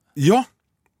 Ja,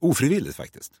 ofrivilligt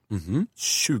faktiskt.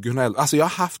 2011. Alltså jag har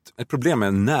haft ett problem med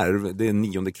en nerv. Det är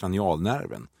 9:e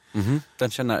kranialnerven.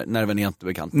 Den känner nerven är inte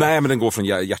bekant. Nej, men den går från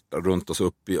hjärtat runt och så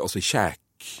upp i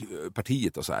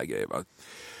käkpartiet och så här grejer. Va?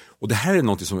 Och det här är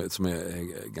något som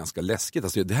är ganska läskigt.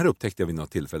 Alltså, det här upptäckte jag vid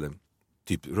något tillfälle.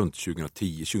 Typ runt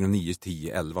 2010, 2009,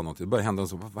 10, 11 någonting. Det började hända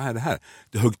så, vad är det här?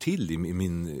 Det högg till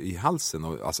i halsen,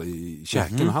 och, alltså i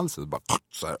käken och halsen. Bara,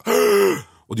 så här.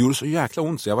 Och det gjorde så jäkla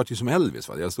ont så jag var ju som Elvis.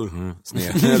 Va? Jag stod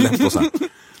sned och så här.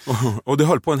 Och det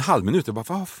höll på en halv minut. Jag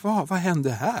bara, vad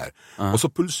hände här? Och så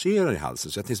pulserar i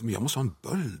halsen. Så jag tänkte, jag måste ha en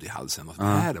böld i halsen. Vad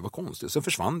är det? Vad konstigt. Sen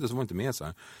försvann det, så var inte med så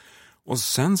här. Och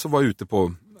sen så var jag ute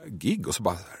på gig och så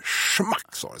bara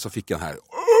smack sa det. Så fick jag den här.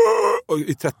 Och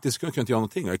i 30 sekunder kunde jag inte göra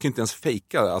någonting. Jag kunde inte ens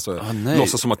fejka, alltså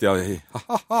låtsas som att jag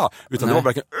utan det var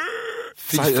verkligen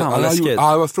det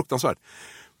var fruktansvärt.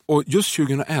 Och just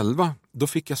 2011 då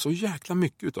fick jag så jäkla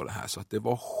mycket av det här så att det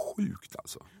var sjukt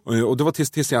alltså. Och det var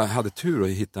tills jag hade tur att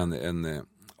hitta en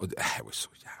och det här var så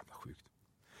jävla sjukt.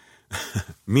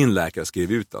 Min läkare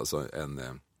skrev ut alltså en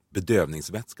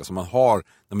bedövningsvätska som man har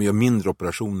när man gör mindre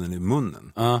operationer i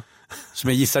munnen. Som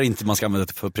jag gissar inte man ska använda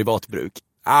det för privat bruk.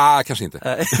 Kanske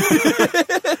inte.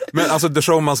 Men alltså the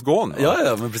show must go on.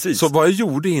 Ja, men precis. Så vad jag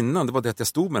gjorde innan, det var det att jag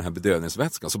stod med den här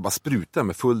bedövningsvätskan så bara sprutade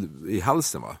med full i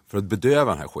halsen, va, för att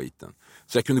bedöva den här skiten.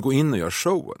 Så jag kunde gå in och göra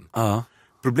showen.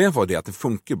 Problemet var det att det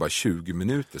funkar bara 20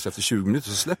 minuter, så efter 20 minuter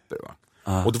så släpper det, va.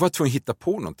 Och då var jag tvungen att hitta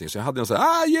på någonting. Så jag hade en sån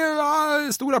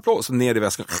här, stor applåd. Så ner i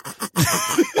väskan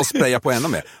och spraya på ännu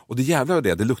mer. Och det jävla var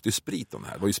det luktade ju sprit om det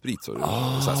här. Det var ju sprit så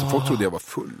folk trodde jag var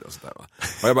full och sådär, va?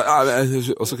 Och jag bara,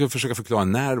 och så kan jag försöka förklara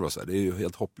en nerv och så här. Det är ju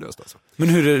helt hopplöst alltså. Men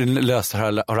hur är det löst?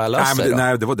 Har det löst sig då?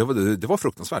 Nej, det var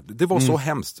fruktansvärt. Det var så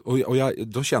hemskt. Och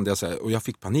då kände jag så här, och jag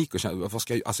fick panik och kände, vad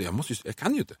ska jag, alltså jag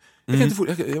kan ju inte.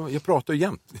 Jag pratar ju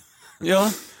jämt.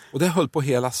 Ja. Och det höll på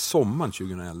hela sommaren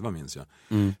 2011 minns jag.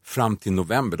 Fram till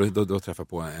november, då träffade jag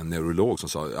på en neurolog som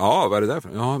sa, vad är det där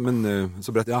för? Ja, men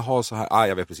så berättade jag, så här,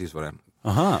 jag vet precis vad det är.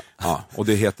 Aha. Ja, och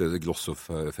det heter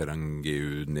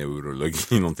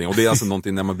glossofaryngeuneurologi någonting. Och det är alltså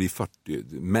någonting när man blir 40,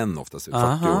 män oftast 40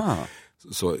 år.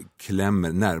 Så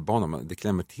klämmer nervbanan, det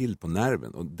klämmer till på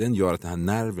nerven. Och den gör att den här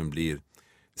nerven blir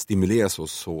stimuleras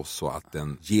så att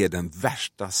den ger den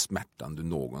värsta smärtan du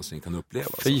någonsin kan uppleva.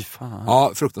 Fy fan.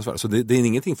 Ja, fruktansvärt. Så det är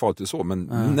ingenting farligt så, men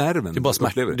nerven det är bara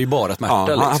smärta. upplever det är bara smärta. Ja,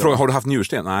 liksom. Han frågar, har du haft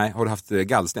njursten? Nej. Har du haft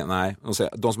gallsten? Nej.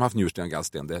 De som har haft njursten och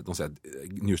gallsten, de säger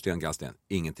njursten och gallsten,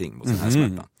 ingenting mot den här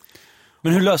smärtan.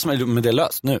 Men hur löser man med det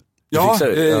löst nu? Ja,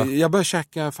 jag börjar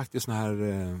käka faktiskt sån här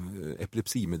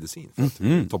epilepsimedicin för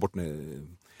att ta bort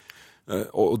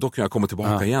och då kan jag komma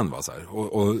tillbaka igen, va, så här.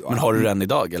 Men har du den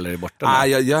idag eller är det borta?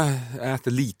 Nej, jag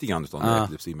äter lite grann av den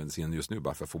epilepsimedicinen just nu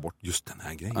bara för att få bort just den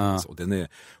här grejen. Alltså.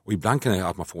 Och ibland kan det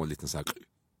att man får en liten så här,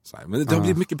 men det har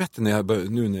blivit mycket bättre när jag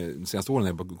de senaste åren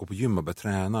när jag går på gym och börjar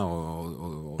träna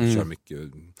och kör mycket,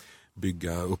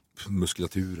 bygga upp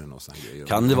muskulaturen och sån grejer.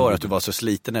 Kan det vara att du var så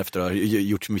sliten efter att ha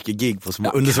gjort så mycket gig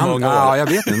under så många år? Ja, jag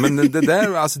vet inte. Men det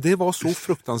där, alltså, det var så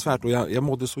fruktansvärt och jag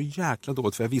mådde så jäkla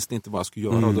dåligt för jag visste inte vad jag skulle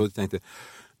göra och då tänkte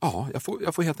jag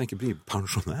får helt enkelt bli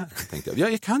pensionär. Tänkte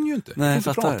jag kan ju inte. Nej, jag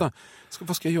kan inte prata.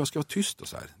 Vad ska jag göra? Ska jag vara tyst och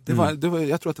så här?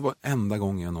 Jag tror att det var enda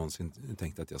gången jag någonsin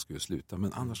tänkte att jag skulle sluta.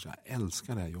 Men annars jag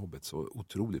älskar det här jobbet så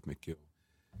otroligt mycket.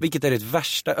 Vilket är ditt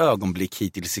värsta ögonblick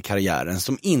hittills i karriären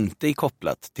som inte är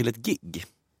kopplat till ett gig?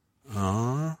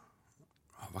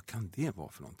 Vad kan det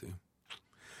vara för någonting?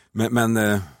 Men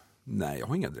nej, jag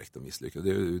har inga direkta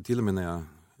misslyckade. Till och med när jag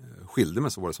skilde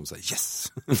mig så var det som så här,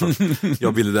 yes!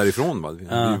 Jag ville därifrån. Va?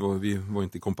 Vi var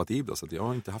inte kompatibla så att jag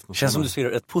har inte haft något. Känns som du ser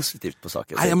rätt positivt på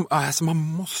saker. Alltså man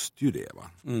måste ju det, va?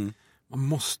 Man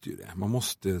måste ju det. Man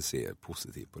måste se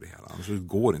positivt på det hela. Annars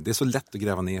går det inte. Det är så lätt att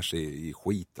gräva ner sig i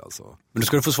skit alltså. Men då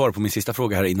ska du få svara på min sista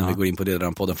fråga här innan vi går in på det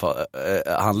den podden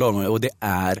handlar om. Och det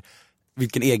är,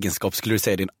 vilken egenskap skulle du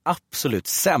säga är din absolut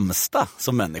sämsta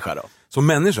som människa då? Som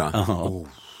människa?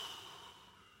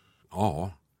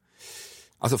 Ja.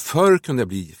 Alltså förr kunde jag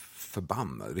bli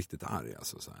förbannad, riktigt arg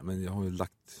alltså, så här. Men jag har ju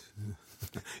lagt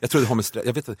Jag tror det har med stress.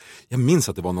 Jag minns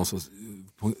att det var någon som...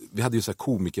 Vi hade ju så här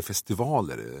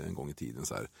komikerfestivaler en gång i tiden.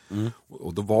 Så här.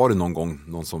 Och då var det någon gång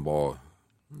någon som var...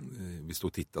 Vi stod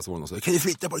och tittade, så var det någon som sa, kan du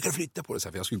flytta på det? Så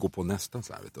här, för jag skulle gå på nästan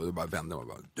så här, vet du. Och jag bara vände mig och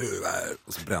bara,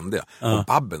 och så brände jag. Och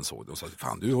Babben såg det och sa,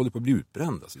 fan du håller på att bli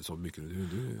utbränd. Alltså, så mycket,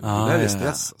 det där är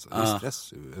stress. Alltså. Det är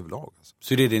stress överlag. Alltså.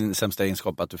 Så det är din sämsta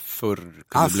egenskap att du förr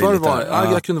kunde bli lite...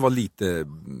 Jag kunde vara lite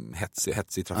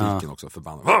hetsig i trafiken också,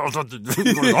 förbannad.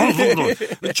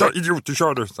 Idiot, du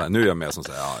kör du. Så här, nu är jag med som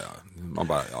säger, man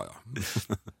bara,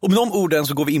 Och med de orden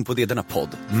så går vi in på det denna podd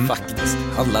faktiskt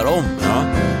handlar om.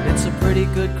 It's a pretty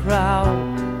good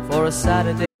crowd for a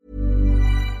Saturday.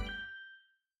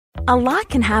 A lot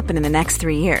can happen in the next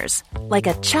 3 years. Like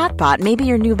a chatbot may be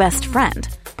your new best friend.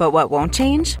 But what won't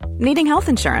change? Needing health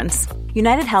insurance.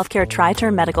 United Healthcare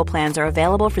Tri-Term Medical Plans are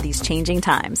available for these changing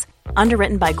times.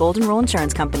 Underwritten by Golden Rule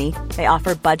Insurance Company, they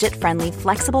offer budget-friendly,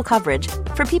 flexible coverage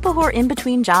for people who are in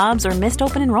between jobs or missed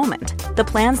open enrollment. The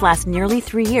plans last nearly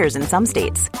 3 years in some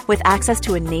states, with access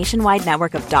to a nationwide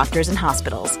network of doctors and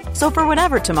hospitals. So for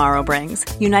whatever tomorrow brings,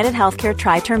 United Healthcare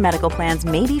Tri-Term Medical Plans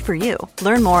may be for you.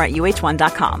 Learn more at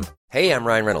uh1.com. Hey, I'm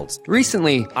Ryan Reynolds.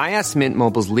 Recently, I asked Mint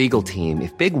Mobile's legal team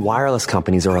if big wireless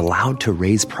companies are allowed to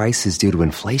raise prices due to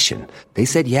inflation. They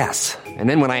said yes. And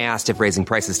then when I asked if raising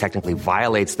prices technically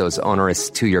violates those onerous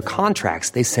 2-year contracts,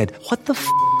 they said, what the f***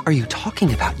 are you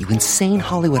talking about, you insane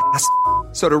Hollywood ass?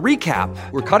 So to recap,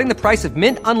 we're cutting the price of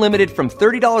Mint Unlimited from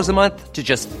 $30 a month to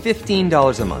just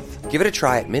 $15 a month. Give it a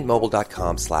try at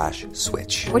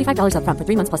mintmobile.com/switch. $45 up front for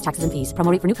 3 months plus taxes and fees.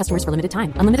 Promo rate for new customers for limited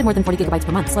time. Unlimited more than 40 gigabytes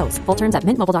per month. Slows full terms at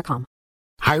mintmobile.com.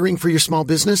 Hiring for your small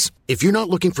business? If you're not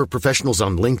looking for professionals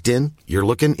on LinkedIn, you're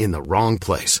looking in the wrong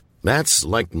place.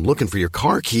 That's like looking for your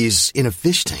car keys in a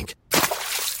fish tank.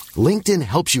 LinkedIn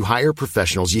helps you hire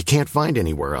professionals you can't find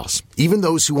anywhere else, even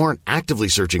those who aren't actively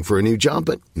searching for a new job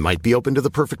but might be open to the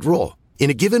perfect role. In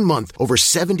a given month, over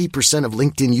 70% of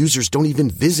LinkedIn users don't even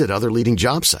visit other leading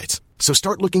job sites. So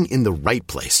start looking in the right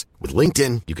place. With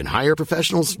LinkedIn, you can hire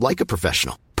professionals like a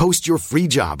professional. Post your free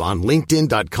job on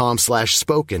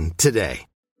linkedin.com/spoken today.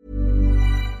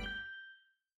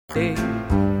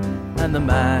 And the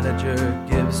manager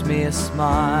gives me a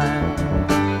smile,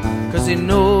 'cause he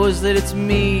knows that it's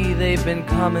me they've been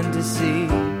coming to see,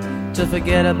 to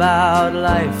forget about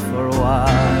life for a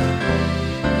while.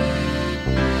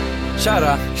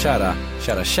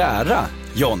 Kära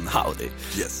John Howdy.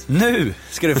 Yes. Nu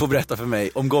ska du få berätta för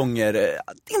mig om gånger det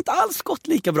inte alls gått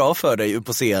lika bra för dig upp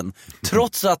på scen,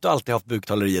 trots att du alltid haft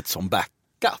buktaleriet som backup.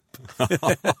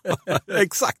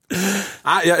 Exakt.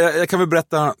 Jag kan väl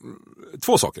berätta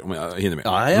 2 saker om jag hinner med.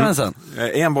 Jajamensan.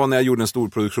 En var när jag gjorde en stor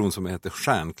produktion som heter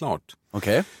Stjärnklart.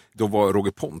 Okej. Då var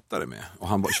Roger Pontare med och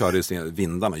han körde sin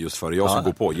Vindarna just före jag som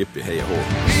går på Jippi, hej och hå.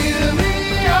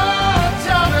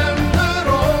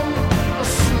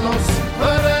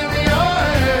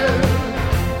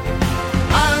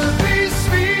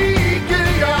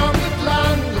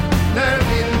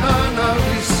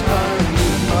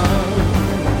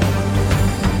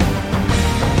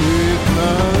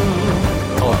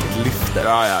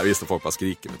 Ja, visst, folk bara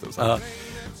skriker. Vet du, så här.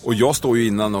 Och jag står ju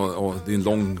innan och det är en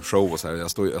lång show och så här.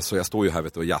 Jag står ju här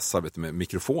vet du, och jassar vet du, med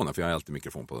mikrofonen, för jag har alltid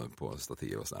mikrofon på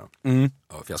stativ och så här.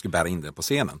 För jag ska bära in den på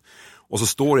scenen. Och så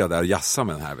står jag där och jassar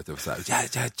med den här vet du, så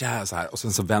här, så här. Och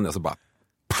sen så vänder jag så bara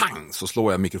pang, så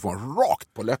slår jag mikrofonen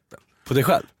rakt på läppen. På dig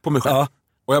själv? På mig själv. Ja.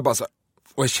 Och jag bara så här,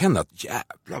 och jag känner att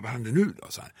jävlar, vad händer nu då?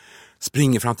 Så här.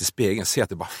 Springer fram till spegeln, ser att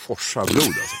det bara forsar blod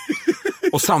alltså.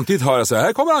 Och samtidigt hör jag så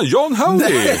här kommer han, John Howdy!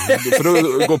 För då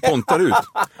går Pontar ut.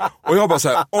 Och jag bara så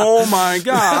här, oh my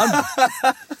god!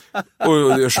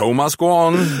 Och show must go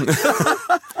on.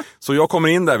 Så jag kommer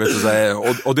in där vet du, så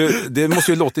här, och det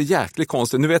måste ju låta jäkligt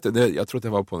konstigt. Nu vet jag, jag tror att det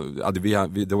var på,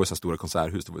 det var så stora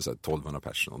konserthus, det var så 1200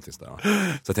 personer någonting sådär.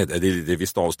 Så jag tänkte, det är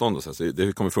visst avstånd och så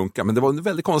det kommer funka. Men det var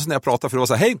väldigt konstigt när jag pratade, för det var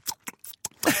så här, hej!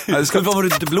 Var det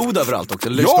lite blod överallt också?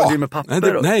 Eller ja! Med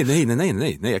papper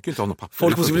nej, jag kan inte ha något papper.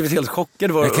 Folk måste blivit helt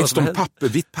chockade. Jag kan inte stå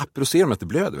med vitt papper och se dem att det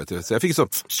blöder, vet du. Så jag fick så...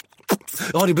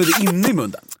 Ja, det blödde inne i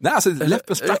munnen. Nej, alltså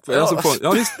läppen sprack.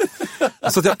 Ja, visst.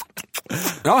 Så att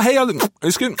ja, hej,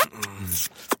 jag ska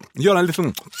göra en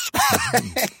liten...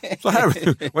 Så här.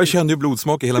 Och jag kände ju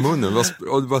blodsmak i hela munnen.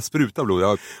 Och det var spruta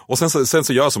blod. Och sen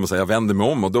så gör jag som att säga, jag vänder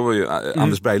mig om. Och då var ju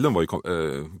Anders Berglund var ju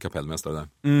kapellmästare där.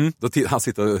 Då han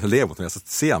sitter och lever mot mig. Så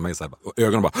ser han mig så här. Och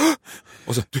ögonen bara...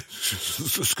 Och så,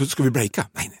 ska vi breaka?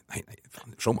 Nej.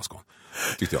 Fan, show must go on.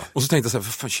 Tyckte jag. Och så tänkte jag så här,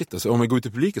 fan shit, alltså, om jag går ut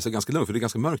i publiken så är det ganska lugnt, för det är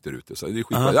ganska mörkt där ute. Så det är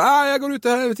skitbra. Ja, jag går ut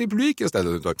här till publiken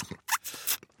istället.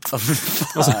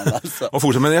 Och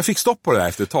fortsätta. Men jag fick stopp på det här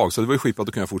efter ett tag, så det var ju skitbra,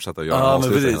 då kunde jag fortsätta göra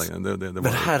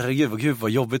men herregud, gud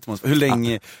vad jobbigt. Hur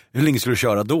länge skulle du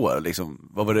köra då? Liksom?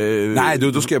 Vad var det? Nej,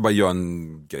 då ska jag bara göra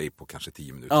en grej på kanske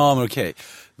 10 minuter. Ja, men okej.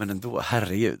 Men ändå,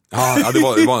 herregud. Ja, det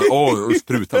var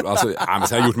spruta. Alltså, men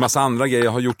så jag har gjort massa andra grejer.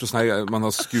 Jag har gjort så här, man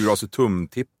har skurit av sig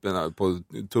tumtippen på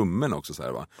tummen också så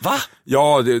här, va? Va?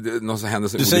 Ja, något som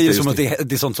händer. Du säger som att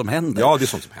det är sånt som händer. Ja, det är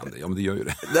sånt som händer. Ja, men det gör ju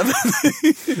det.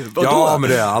 Vadå? Ja,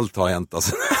 men allt har hänt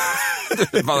alltså.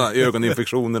 Man har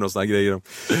ögoninfektioner och såna grejer.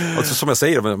 Alltså, som jag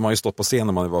säger, man har ju stått på scen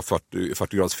när man var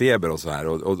 40 graders feber och så här.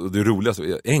 Och det roliga,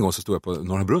 en gång så stod jag på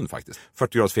Norra Brunn faktiskt.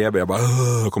 40 graders feber, jag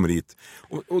bara kommer dit.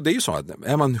 Och det är ju så att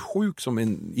är man sjuk som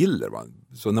en iller, va?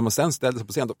 Så när man sen ställde sig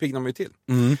på scen, då piggnar man ju till.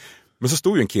 Mm. Men så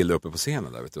stod ju en kille uppe på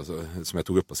scenen där, vet du, som jag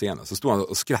tog upp på scenen. Så stod han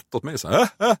och skrattade åt mig så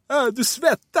här, du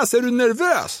svettas, är du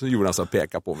nervös? Så gjorde han så här,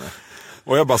 peka på mig.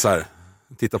 Och jag bara så här,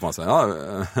 tittade på honom så här,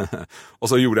 ja. Och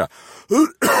så gjorde jag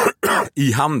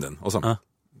i handen och så,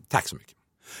 tack så mycket.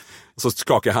 Och så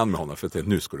skakade jag hand med honom för att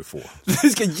nu ska du få.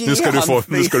 Nu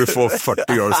ska du få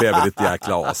 40 graders feber, ditt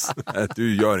jäkla as.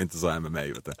 Du gör inte så här med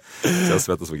mig, vet du. Så jag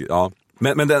svettas så, ja.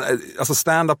 Men alltså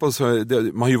stand-up och så,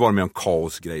 man har ju varit med om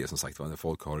kaosgrejer som sagt, när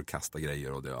folk har kastat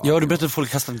grejer och det. Ja, du berättade att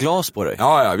folk kastat glas på dig.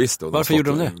 Ja, visst. Varför gjorde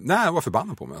de det? Nej, jag var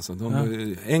förbannad på mig. Alltså.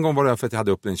 En gång var det för att jag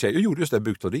hade upp en tjej. Jag gjorde just det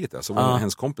buktaleriet där. Så var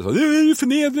hennes kompis sa, det är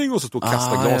förnedring. Och så stod och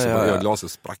kastade glaset och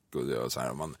glaset sprack. Och så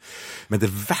här. Men det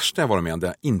värsta jag var med om, det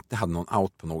jag inte hade någon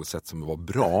out på något sätt som var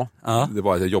bra. Det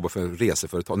var att jag jobbade för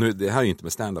reseföretag. Nu, det här är ju inte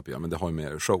med stand-up att göra, men det har ju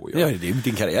med show att göra. Ja, det är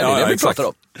din karriär, det är det vi pratar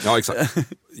om. Ja, exakt.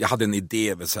 Jag hade en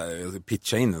idé, så här,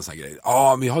 pitcha in en sån här grej.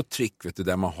 Ja, men jag har ett trick, vet du,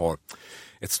 där man har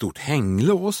ett stort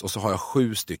hänglås och så har jag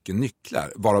 7 stycken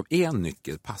nycklar, varav en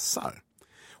nyckel passar.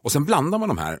 Och sen blandar man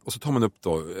de här och så tar man upp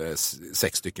då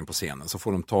 6 stycken på scenen. Så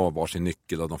får de ta varsin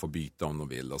nyckel och de får byta om de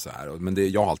vill och så här.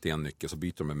 Men jag har alltid en nyckel, så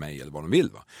byter de med mig eller vad de vill,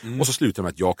 va. Och så slutar de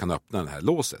med att jag kan öppna det här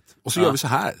låset. Och så gör vi så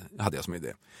här, hade jag som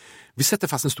idé. Vi sätter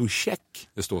fast en stor check.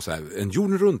 Det står så här, en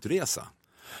jorden runt-resa.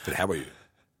 För det här var ju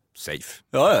safe.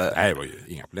 Ja. Det här var ju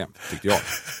inga problem, tyckte jag.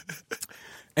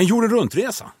 En jorden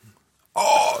runt-resa.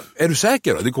 Är du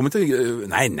säker då? Det kommer inte...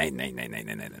 Nej.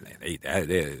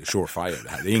 Det är surefire det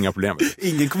här. Det är inga problem.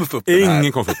 Ingen kommer få upp det här.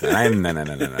 Ingen kommer få upp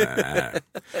det.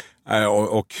 Nej.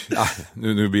 Och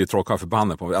nu blir Trollkarl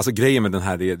förbannad på mig. Alltså grejen med den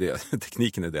här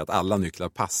tekniken är det att alla nycklar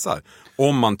passar.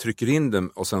 Om man trycker in den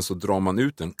och sen så drar man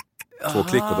ut den 2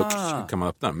 klick och då kan man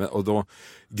öppna den. Och då,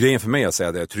 grejen för mig är att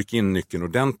säga det, tryck in nyckeln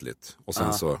ordentligt och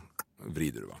sen så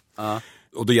vrider du, va.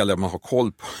 Och då gäller det att man har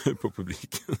koll på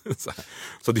publiken.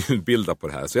 Så det är en bild på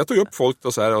det här. Så jag tog upp folk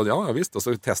och så här, och ja visst, och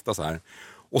så testa så här.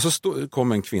 Och så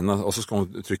kom en kvinna och så ska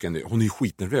hon trycka in, hon är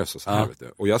skitnervös och så här, vet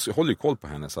du. Och jag håller ju koll på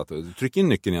henne, så att tryck in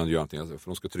nyckeln innan du gör någonting, för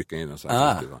de ska trycka in den så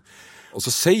här. Och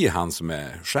så säger han som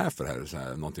är chef för det här så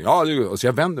här, någonting. Och så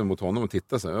jag vänder mot honom och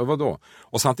tittar så här, vadå?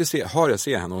 Och samtidigt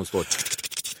ser henne och hon står...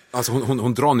 Alltså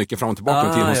hon drar nyckeln fram och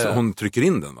tillbaka till hon trycker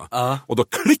in den, va? Och då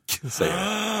klick, säger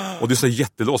det. Och det är så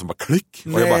jättelås som bara klick.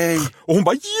 Och hon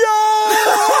bara ja!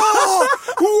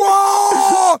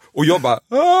 Wow! Och jag bara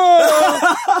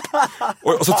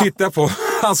och så tittar jag på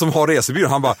han som har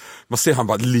resebyrån, man ser han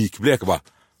bara likblek och bara,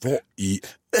 vad i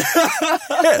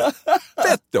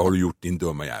helvete har du gjort, din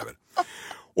dumma jävel?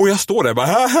 Och jag står där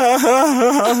bara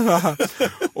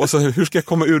och så hur ska jag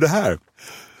komma ur det här?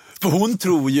 För hon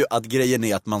tror ju att grejen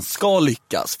är att man ska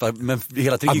lyckas, men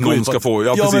hela tricket att någon ska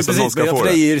få, precis, att någon ska få det. För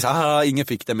dig är det så här, ingen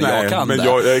fick det, men jag kan men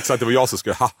det. Exakt, det var jag som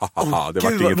skulle, det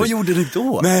var Gud, vad gjorde du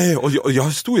då? Nej, och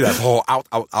jag stod ju där,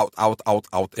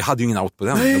 out. Jag hade ju ingen out på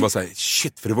den. Nej. Jag bara såhär,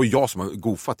 shit, för det var jag som har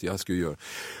gofat, jag skulle göra.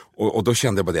 Och då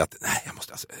kände jag bara det att, nej, jag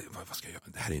måste, alltså, vad ska jag göra?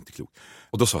 Det här är inte klokt.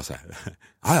 Och då sa jag så här,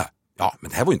 ja,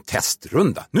 men det här var ju en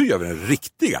testrunda. Nu gör vi den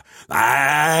riktiga.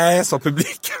 Nej, sa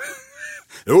publiken.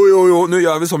 Jo, nu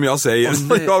gör vi som jag säger.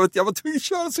 Jag var tvungen att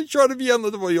köra, så körde vi igen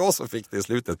och det var jag som fick det i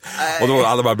slutet. Och då var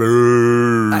alla bara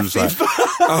så här.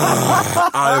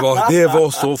 Det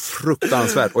var så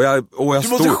fruktansvärt. Och jag du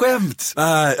måste skämt.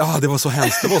 Ja, det var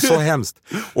så hemskt.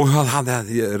 Och han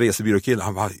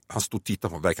resebyråkillen, han stod och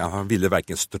tittade på mig, han ville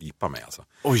verkligen strypa mig, alltså.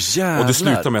 Och det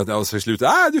slutade med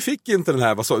att du fick inte den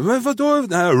här, men vadå?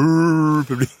 Den här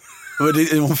publiken.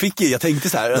 Hon fick, jag tänkte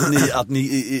så här att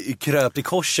ni kröp i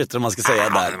korset, om man ska säga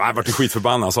där. Han var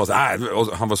skitförbannad. Han sa så här,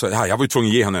 och han var så här, jag var ju tvungen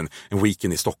att ge henne en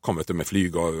weekend i Stockholm, vet du, med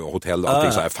flyg och hotell och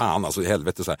allting så här. Fan, alltså i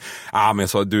helvete så här. Men jag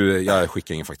sa, jag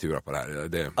skickar ingen faktura på det här.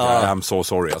 I'm so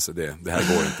sorry, alltså det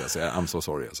här går inte, alltså. I'm so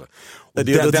sorry, alltså. Och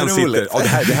det är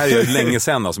sitter, det här är länge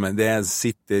sedan, alltså, men det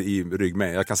sitter i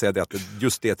ryggmärgen. Jag kan säga det att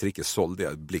just det tricket sålde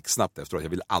jag blixtsnabbt efteråt. Jag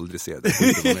vill aldrig se det.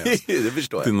 Det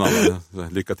förstår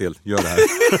jag. Lycka till, gör det här.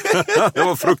 Det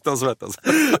var fruktansvärt alltså.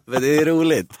 Men det är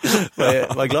roligt.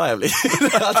 Vad glad jag blir.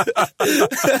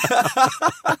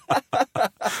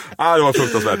 Det var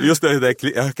fruktansvärt. Just det där,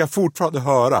 jag kan fortfarande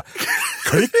höra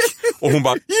klick. Och hon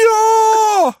bara,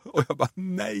 ja! Och jag bara,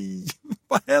 nej,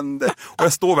 vad hände? Och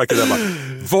jag står verkligen där bara,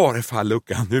 var är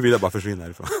falluckan? Nu vill jag bara försvinna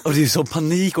härifrån. Och det är så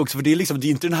panik också, för det är liksom, det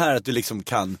är inte den här att du liksom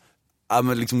kan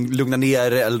liksom lugna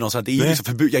ner eller något sånt. Det är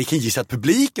liksom jag kan gissa att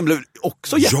publiken blev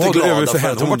också jätteglada.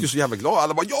 Ja, hon var ju så jävla glad.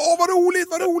 Alla bara, ja vad roligt.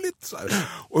 Så här.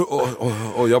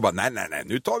 Och jag bara, nej,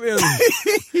 nu tar vi en...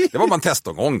 Det var bara en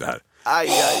testomgång där.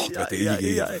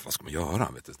 Vad ska man göra?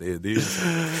 Vet du?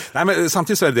 Nej, men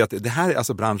samtidigt så är det att det här är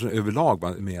alltså branschen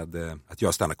överlag med att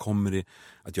göra stand-up comedy,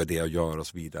 att göra det jag gör och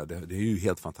så vidare. Det är ju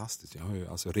helt fantastiskt. Jag har ju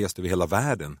alltså rest över hela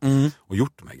världen och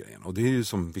gjort de här grejerna. Och det är ju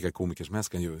som vilka komiker som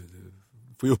helst kan ju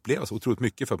får ju uppleva så otroligt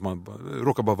mycket för att man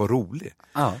råkar bara vara rolig.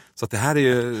 Så att det här är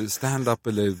ju stand-up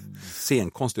eller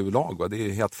scenkonst överlag. Va? Det är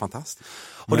helt fantastiskt.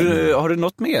 Har du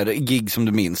något mer gig som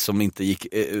du minns som inte gick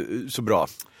så bra?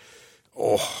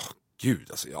 Gud,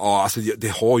 alltså, ja, alltså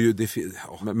det har ju,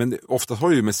 men ofta har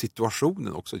det ju med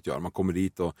situationen också att göra. Man kommer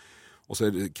dit och så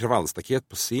är det kravallstaket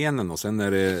på scenen och sen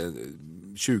är det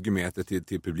 20 meter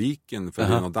till publiken för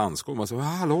någon dansgolv. Man säger,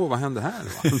 hallå, vad händer här?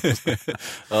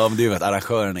 Ja, men det är ju att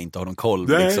arrangörerna inte har någon koll.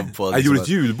 Liksom, på jag gjorde ett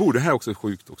julbord, det här är också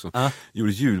sjukt också. Jag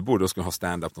gjorde ett julbord, då skulle ha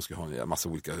stand-up, de skulle ha en massa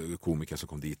olika komiker som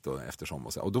kom dit och eftersom.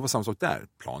 Och då var samma sak där,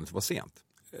 planet var sent.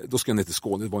 Då ska jag ner till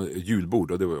Skåne, det var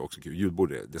julbord och det var också kul.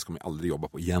 Julbord, det ska man aldrig jobba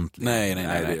på egentligen. Nej.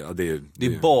 Det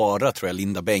är bara, tror jag,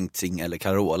 Linda Bengtzing eller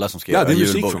Carola som ska göra julbord. Ja,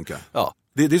 det är musik funkar. Ja.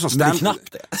 Det är som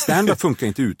knappt det. Stand-up funkar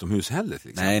inte utomhus heller.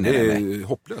 Liksom. Nej. Det är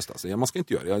hopplöst alltså. Man ska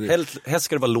inte göra det. Helst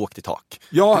ska det vara lågt i tak.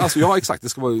 Ja, exakt. Det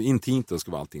ska vara intimt och det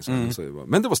ska vara allting. Så,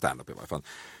 men det var stand-up i varje fall.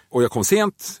 Och jag kom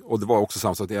sent och det var också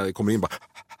samma sak att jag kommer in bara...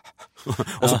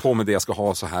 och så på med det jag ska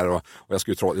ha så här och jag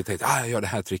skulle jag tänkte, jag gör det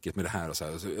här tricket med det här och så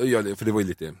här. Så jag gör det, för det var ju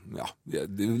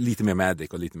lite mer magic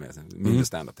och lite mer mindre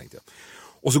stand-up tänkte jag.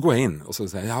 Och så går jag in och så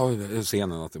säger jag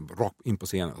scenen, rakt in på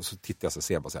scenen och så tittar jag så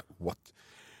ser jag bara så här, what?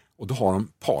 Och då har de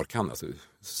parkan, alltså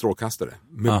strålkastare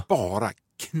med bara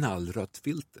knallrött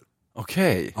filter.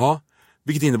 Okej. Ja,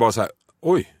 vilket innebar så här,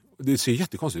 oj, det ser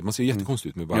jättekonstigt ut. Man ser jättekonstigt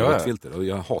ut med bara rött filter. Och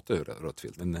jag hatar ju rött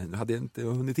filter. Men jag hade inte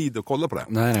hunnit tid att kolla på det.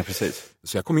 Nej, precis.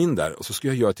 Så jag kom in där och så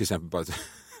skulle jag göra till exempel bara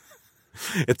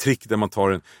ett trick där man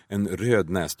tar en röd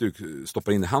näsduk,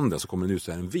 stoppar in i handen så kommer den ut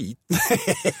så här en vit.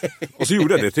 Och så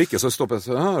gjorde jag det tricket. Så stoppade jag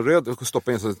så röd och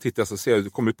stoppade in så tittade jag så ser jag, det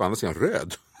kommer ut på andra sidan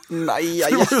röd. Nej.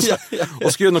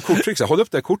 Och skrev något korttrick så här, håll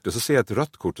upp det här kortet så ser jag ett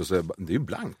rött kort och så är det är ju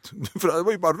blankt. För det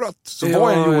var ju bara rött. Så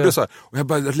vad jag gjorde så här, och jag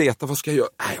började leta, vad ska jag göra?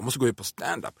 Jag måste gå in på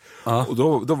stand-up. Och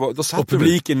då satt och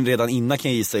publiken redan innan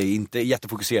kan ge sig inte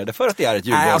jättefokuserade för att det är ett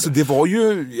julbord. Nej, alltså det var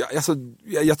ju,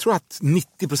 jag tror att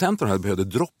 90% av de här behövde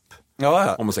dropp.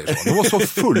 Ja. Om man säger så. De var så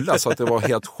fulla så att det var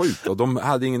helt sjukt. Och de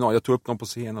hade ingen aning. Jag tog upp dem på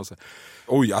scenen och så.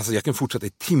 Oj, alltså jag kan fortsätta i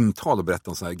timtal och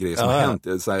berätta om sådana här grejer som har hänt.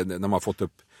 Så här, när man fått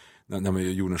upp, när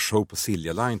man gjorde en show på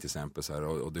Silja Line till exempel så här,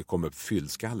 och det kom upp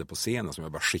fyllskalle på scenen som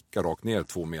jag bara skickar rakt ner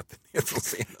 2 meter ner från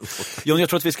scenen. Jon, jag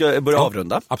tror att vi ska börja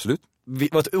avrunda. Absolut. Det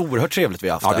var ett oerhört trevligt vi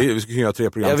har haft det. Vi ska göra 3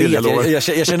 program till. Jag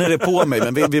känner det på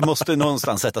mig, men vi måste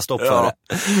någonstans sätta stopp för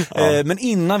det. Men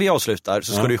innan vi avslutar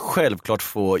så ska du självklart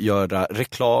få göra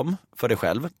reklam för dig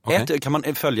själv. Okay. Kan man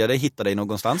följa dig, hitta dig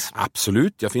någonstans?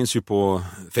 Absolut, jag finns ju på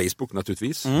Facebook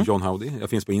naturligtvis, John Howdy. Jag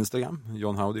finns på Instagram,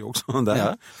 John Howdy också. Där.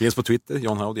 Jag finns på Twitter,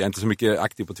 John Howdy. Jag är inte så mycket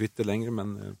aktiv på Twitter längre,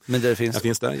 men det finns. Jag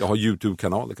finns där. Jag har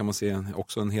YouTube-kanal, där kan man se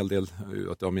också en hel del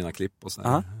av mina klipp och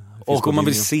sådär. Och om man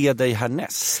vill se dig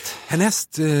härnäst?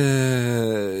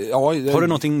 Har du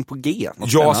någonting på G?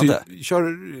 Alltså, jag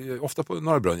kör ofta på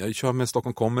Norra Brunn. Jag kör med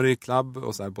Stockholm Comedy Club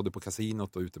och så här, både på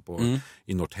kasinot och ute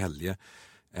i Norrtälje.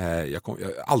 Jag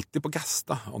är alltid på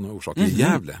Gasta av några orsaker i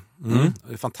Gävle.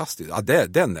 Det är fantastiskt. Ja,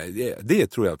 det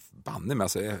tror jag banne med.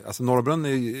 Alltså Norra Brunn är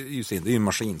ju det är ju en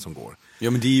maskin som går.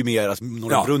 Ja, men det är ju mer, alltså,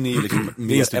 Norra Brunn är ju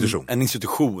liksom en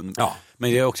institution. Ja.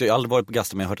 Men jag har aldrig varit på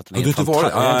Gasta, men jag har hört att den är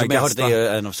fantastisk. Men jag har hört att det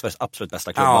är en av Sveriges absolut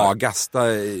bästa klubbar. Ja,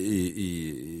 Gasta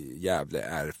i Gävle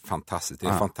är fantastiskt. Det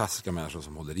är fantastiska människor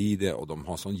som håller i det och de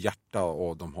har sån hjärta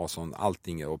och de har sån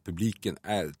allting och publiken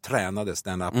är tränade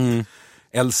stand-up.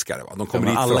 Älskare, va? De kommer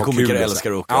dit alla komiker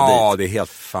älskar att åka dit. Ja, det är helt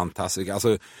fantastiskt.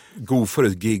 Alltså, gå för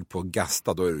ett gig på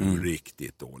Gasta, då är du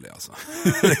riktigt dålig alltså.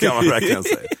 Det kan man verkligen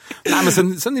säga. Nej,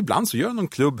 men sen ibland så gör någon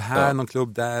klubb här, någon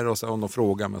klubb där och så, och de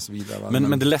frågar och så vidare. Va?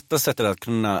 Men det lättaste sättet att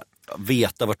kunna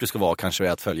veta vart du ska vara kanske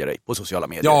är att följa dig på sociala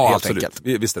medier. Ja, helt absolut.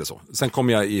 Enkelt. Visst är det så. Sen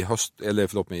kommer jag i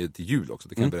till jul också.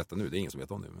 Det kan jag berätta nu. Det är ingen som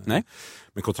vet om det. Nej.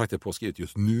 Men kontraktet är påskrivet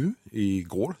just nu.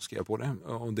 Igår skrev jag på det.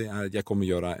 Och det är, jag kommer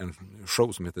göra en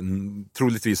show som heter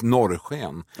troligtvis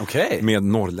Norrsken. Okay. Med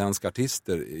norrländska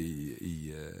artister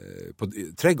på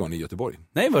Trädgården i Göteborg.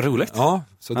 Nej, vad roligt. Ja,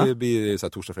 så det blir så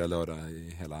här torsdag, fredag, lördag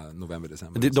i hela november,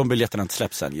 december. De biljetterna inte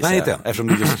släpps sen, nej, inte. Eftersom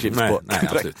du just skrivs på. Nej,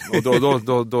 absolut. Och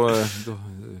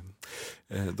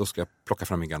då ska jag plocka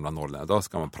fram min gamla norrländska. Då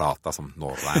ska man prata som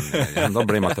norrländska. Då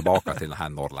blir man tillbaka till den här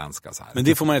norrländska. Så här. Men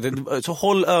det får man inte. Så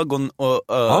håll ögon och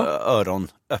öron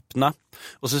öppna.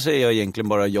 Och så säger jag egentligen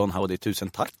bara John Howdy, tusen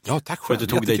tack. Ja, tack för att du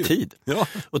tog dig tid. Ja.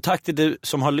 Och tack till du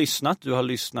som har lyssnat. Du har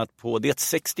lyssnat på det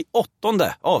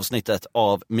 68:e avsnittet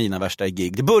av Mina värsta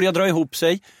gig. Det börjar dra ihop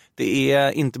sig. Det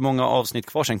är inte många avsnitt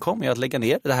kvar, sen kommer jag att lägga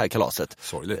ner det här kalaset.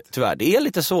 Sorgligt. Tyvärr, det är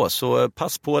lite så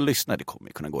pass på att lyssna. Det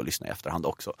kommer kunna gå att lyssna i efterhand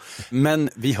också. Men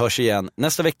vi hörs igen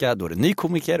nästa vecka. Då är det ny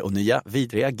komiker och nya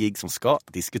vidriga gig som ska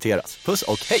diskuteras. Puss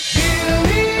och hej!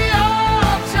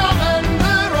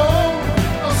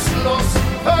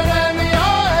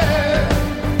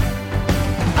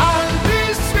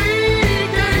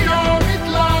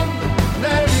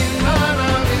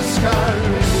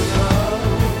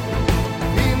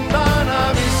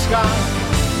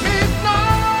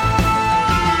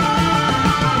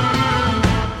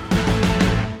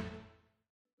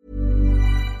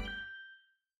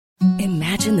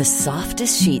 Imagine the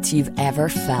softest sheets you've ever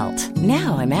felt.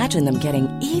 Now imagine them getting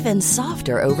even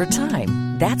softer over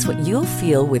time. That's what you'll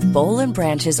feel with Boll &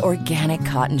 Branch's organic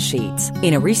cotton sheets.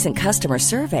 In a recent customer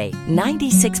survey,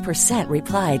 96%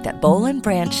 replied that Boll &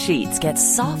 Branch sheets get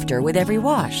softer with every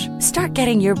wash. Start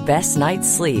getting your best night's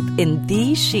sleep in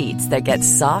these sheets that get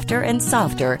softer and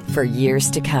softer for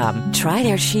years to come. Try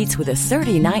their sheets with a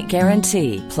 30-night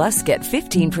guarantee. Plus, get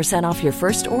 15% off your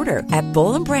first order at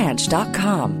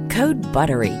bollandbranch.com. Code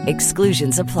BUTTERY.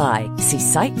 Exclusions apply. See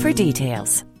site for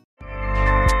details.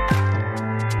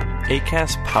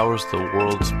 Acast powers the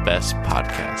world's best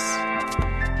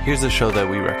podcasts. Here's a show that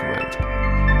we recommend.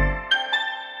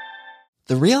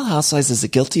 The Real Housewives is a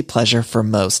guilty pleasure for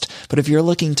most, but if you're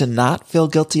looking to not feel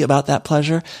guilty about that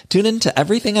pleasure, tune in to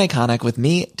Everything Iconic with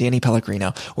me, Danny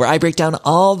Pellegrino, where I break down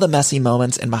all the messy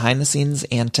moments and behind-the-scenes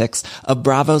antics of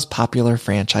Bravo's popular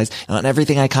franchise. And on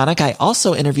Everything Iconic, I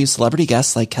also interview celebrity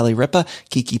guests like Kelly Ripa,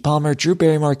 Keke Palmer, Drew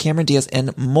Barrymore, Cameron Diaz,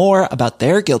 and more about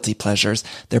their guilty pleasures,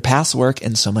 their past work,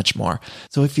 and so much more.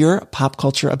 So if you're pop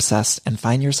culture obsessed and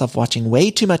find yourself watching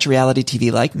way too much reality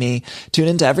TV like me, tune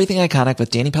into Everything Iconic with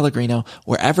Danny Pellegrino,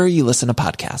 wherever you listen to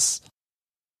podcasts.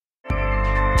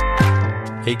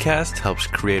 Acast helps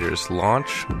creators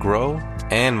launch, grow,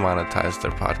 and monetize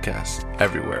their podcasts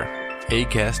everywhere.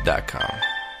 Acast.com.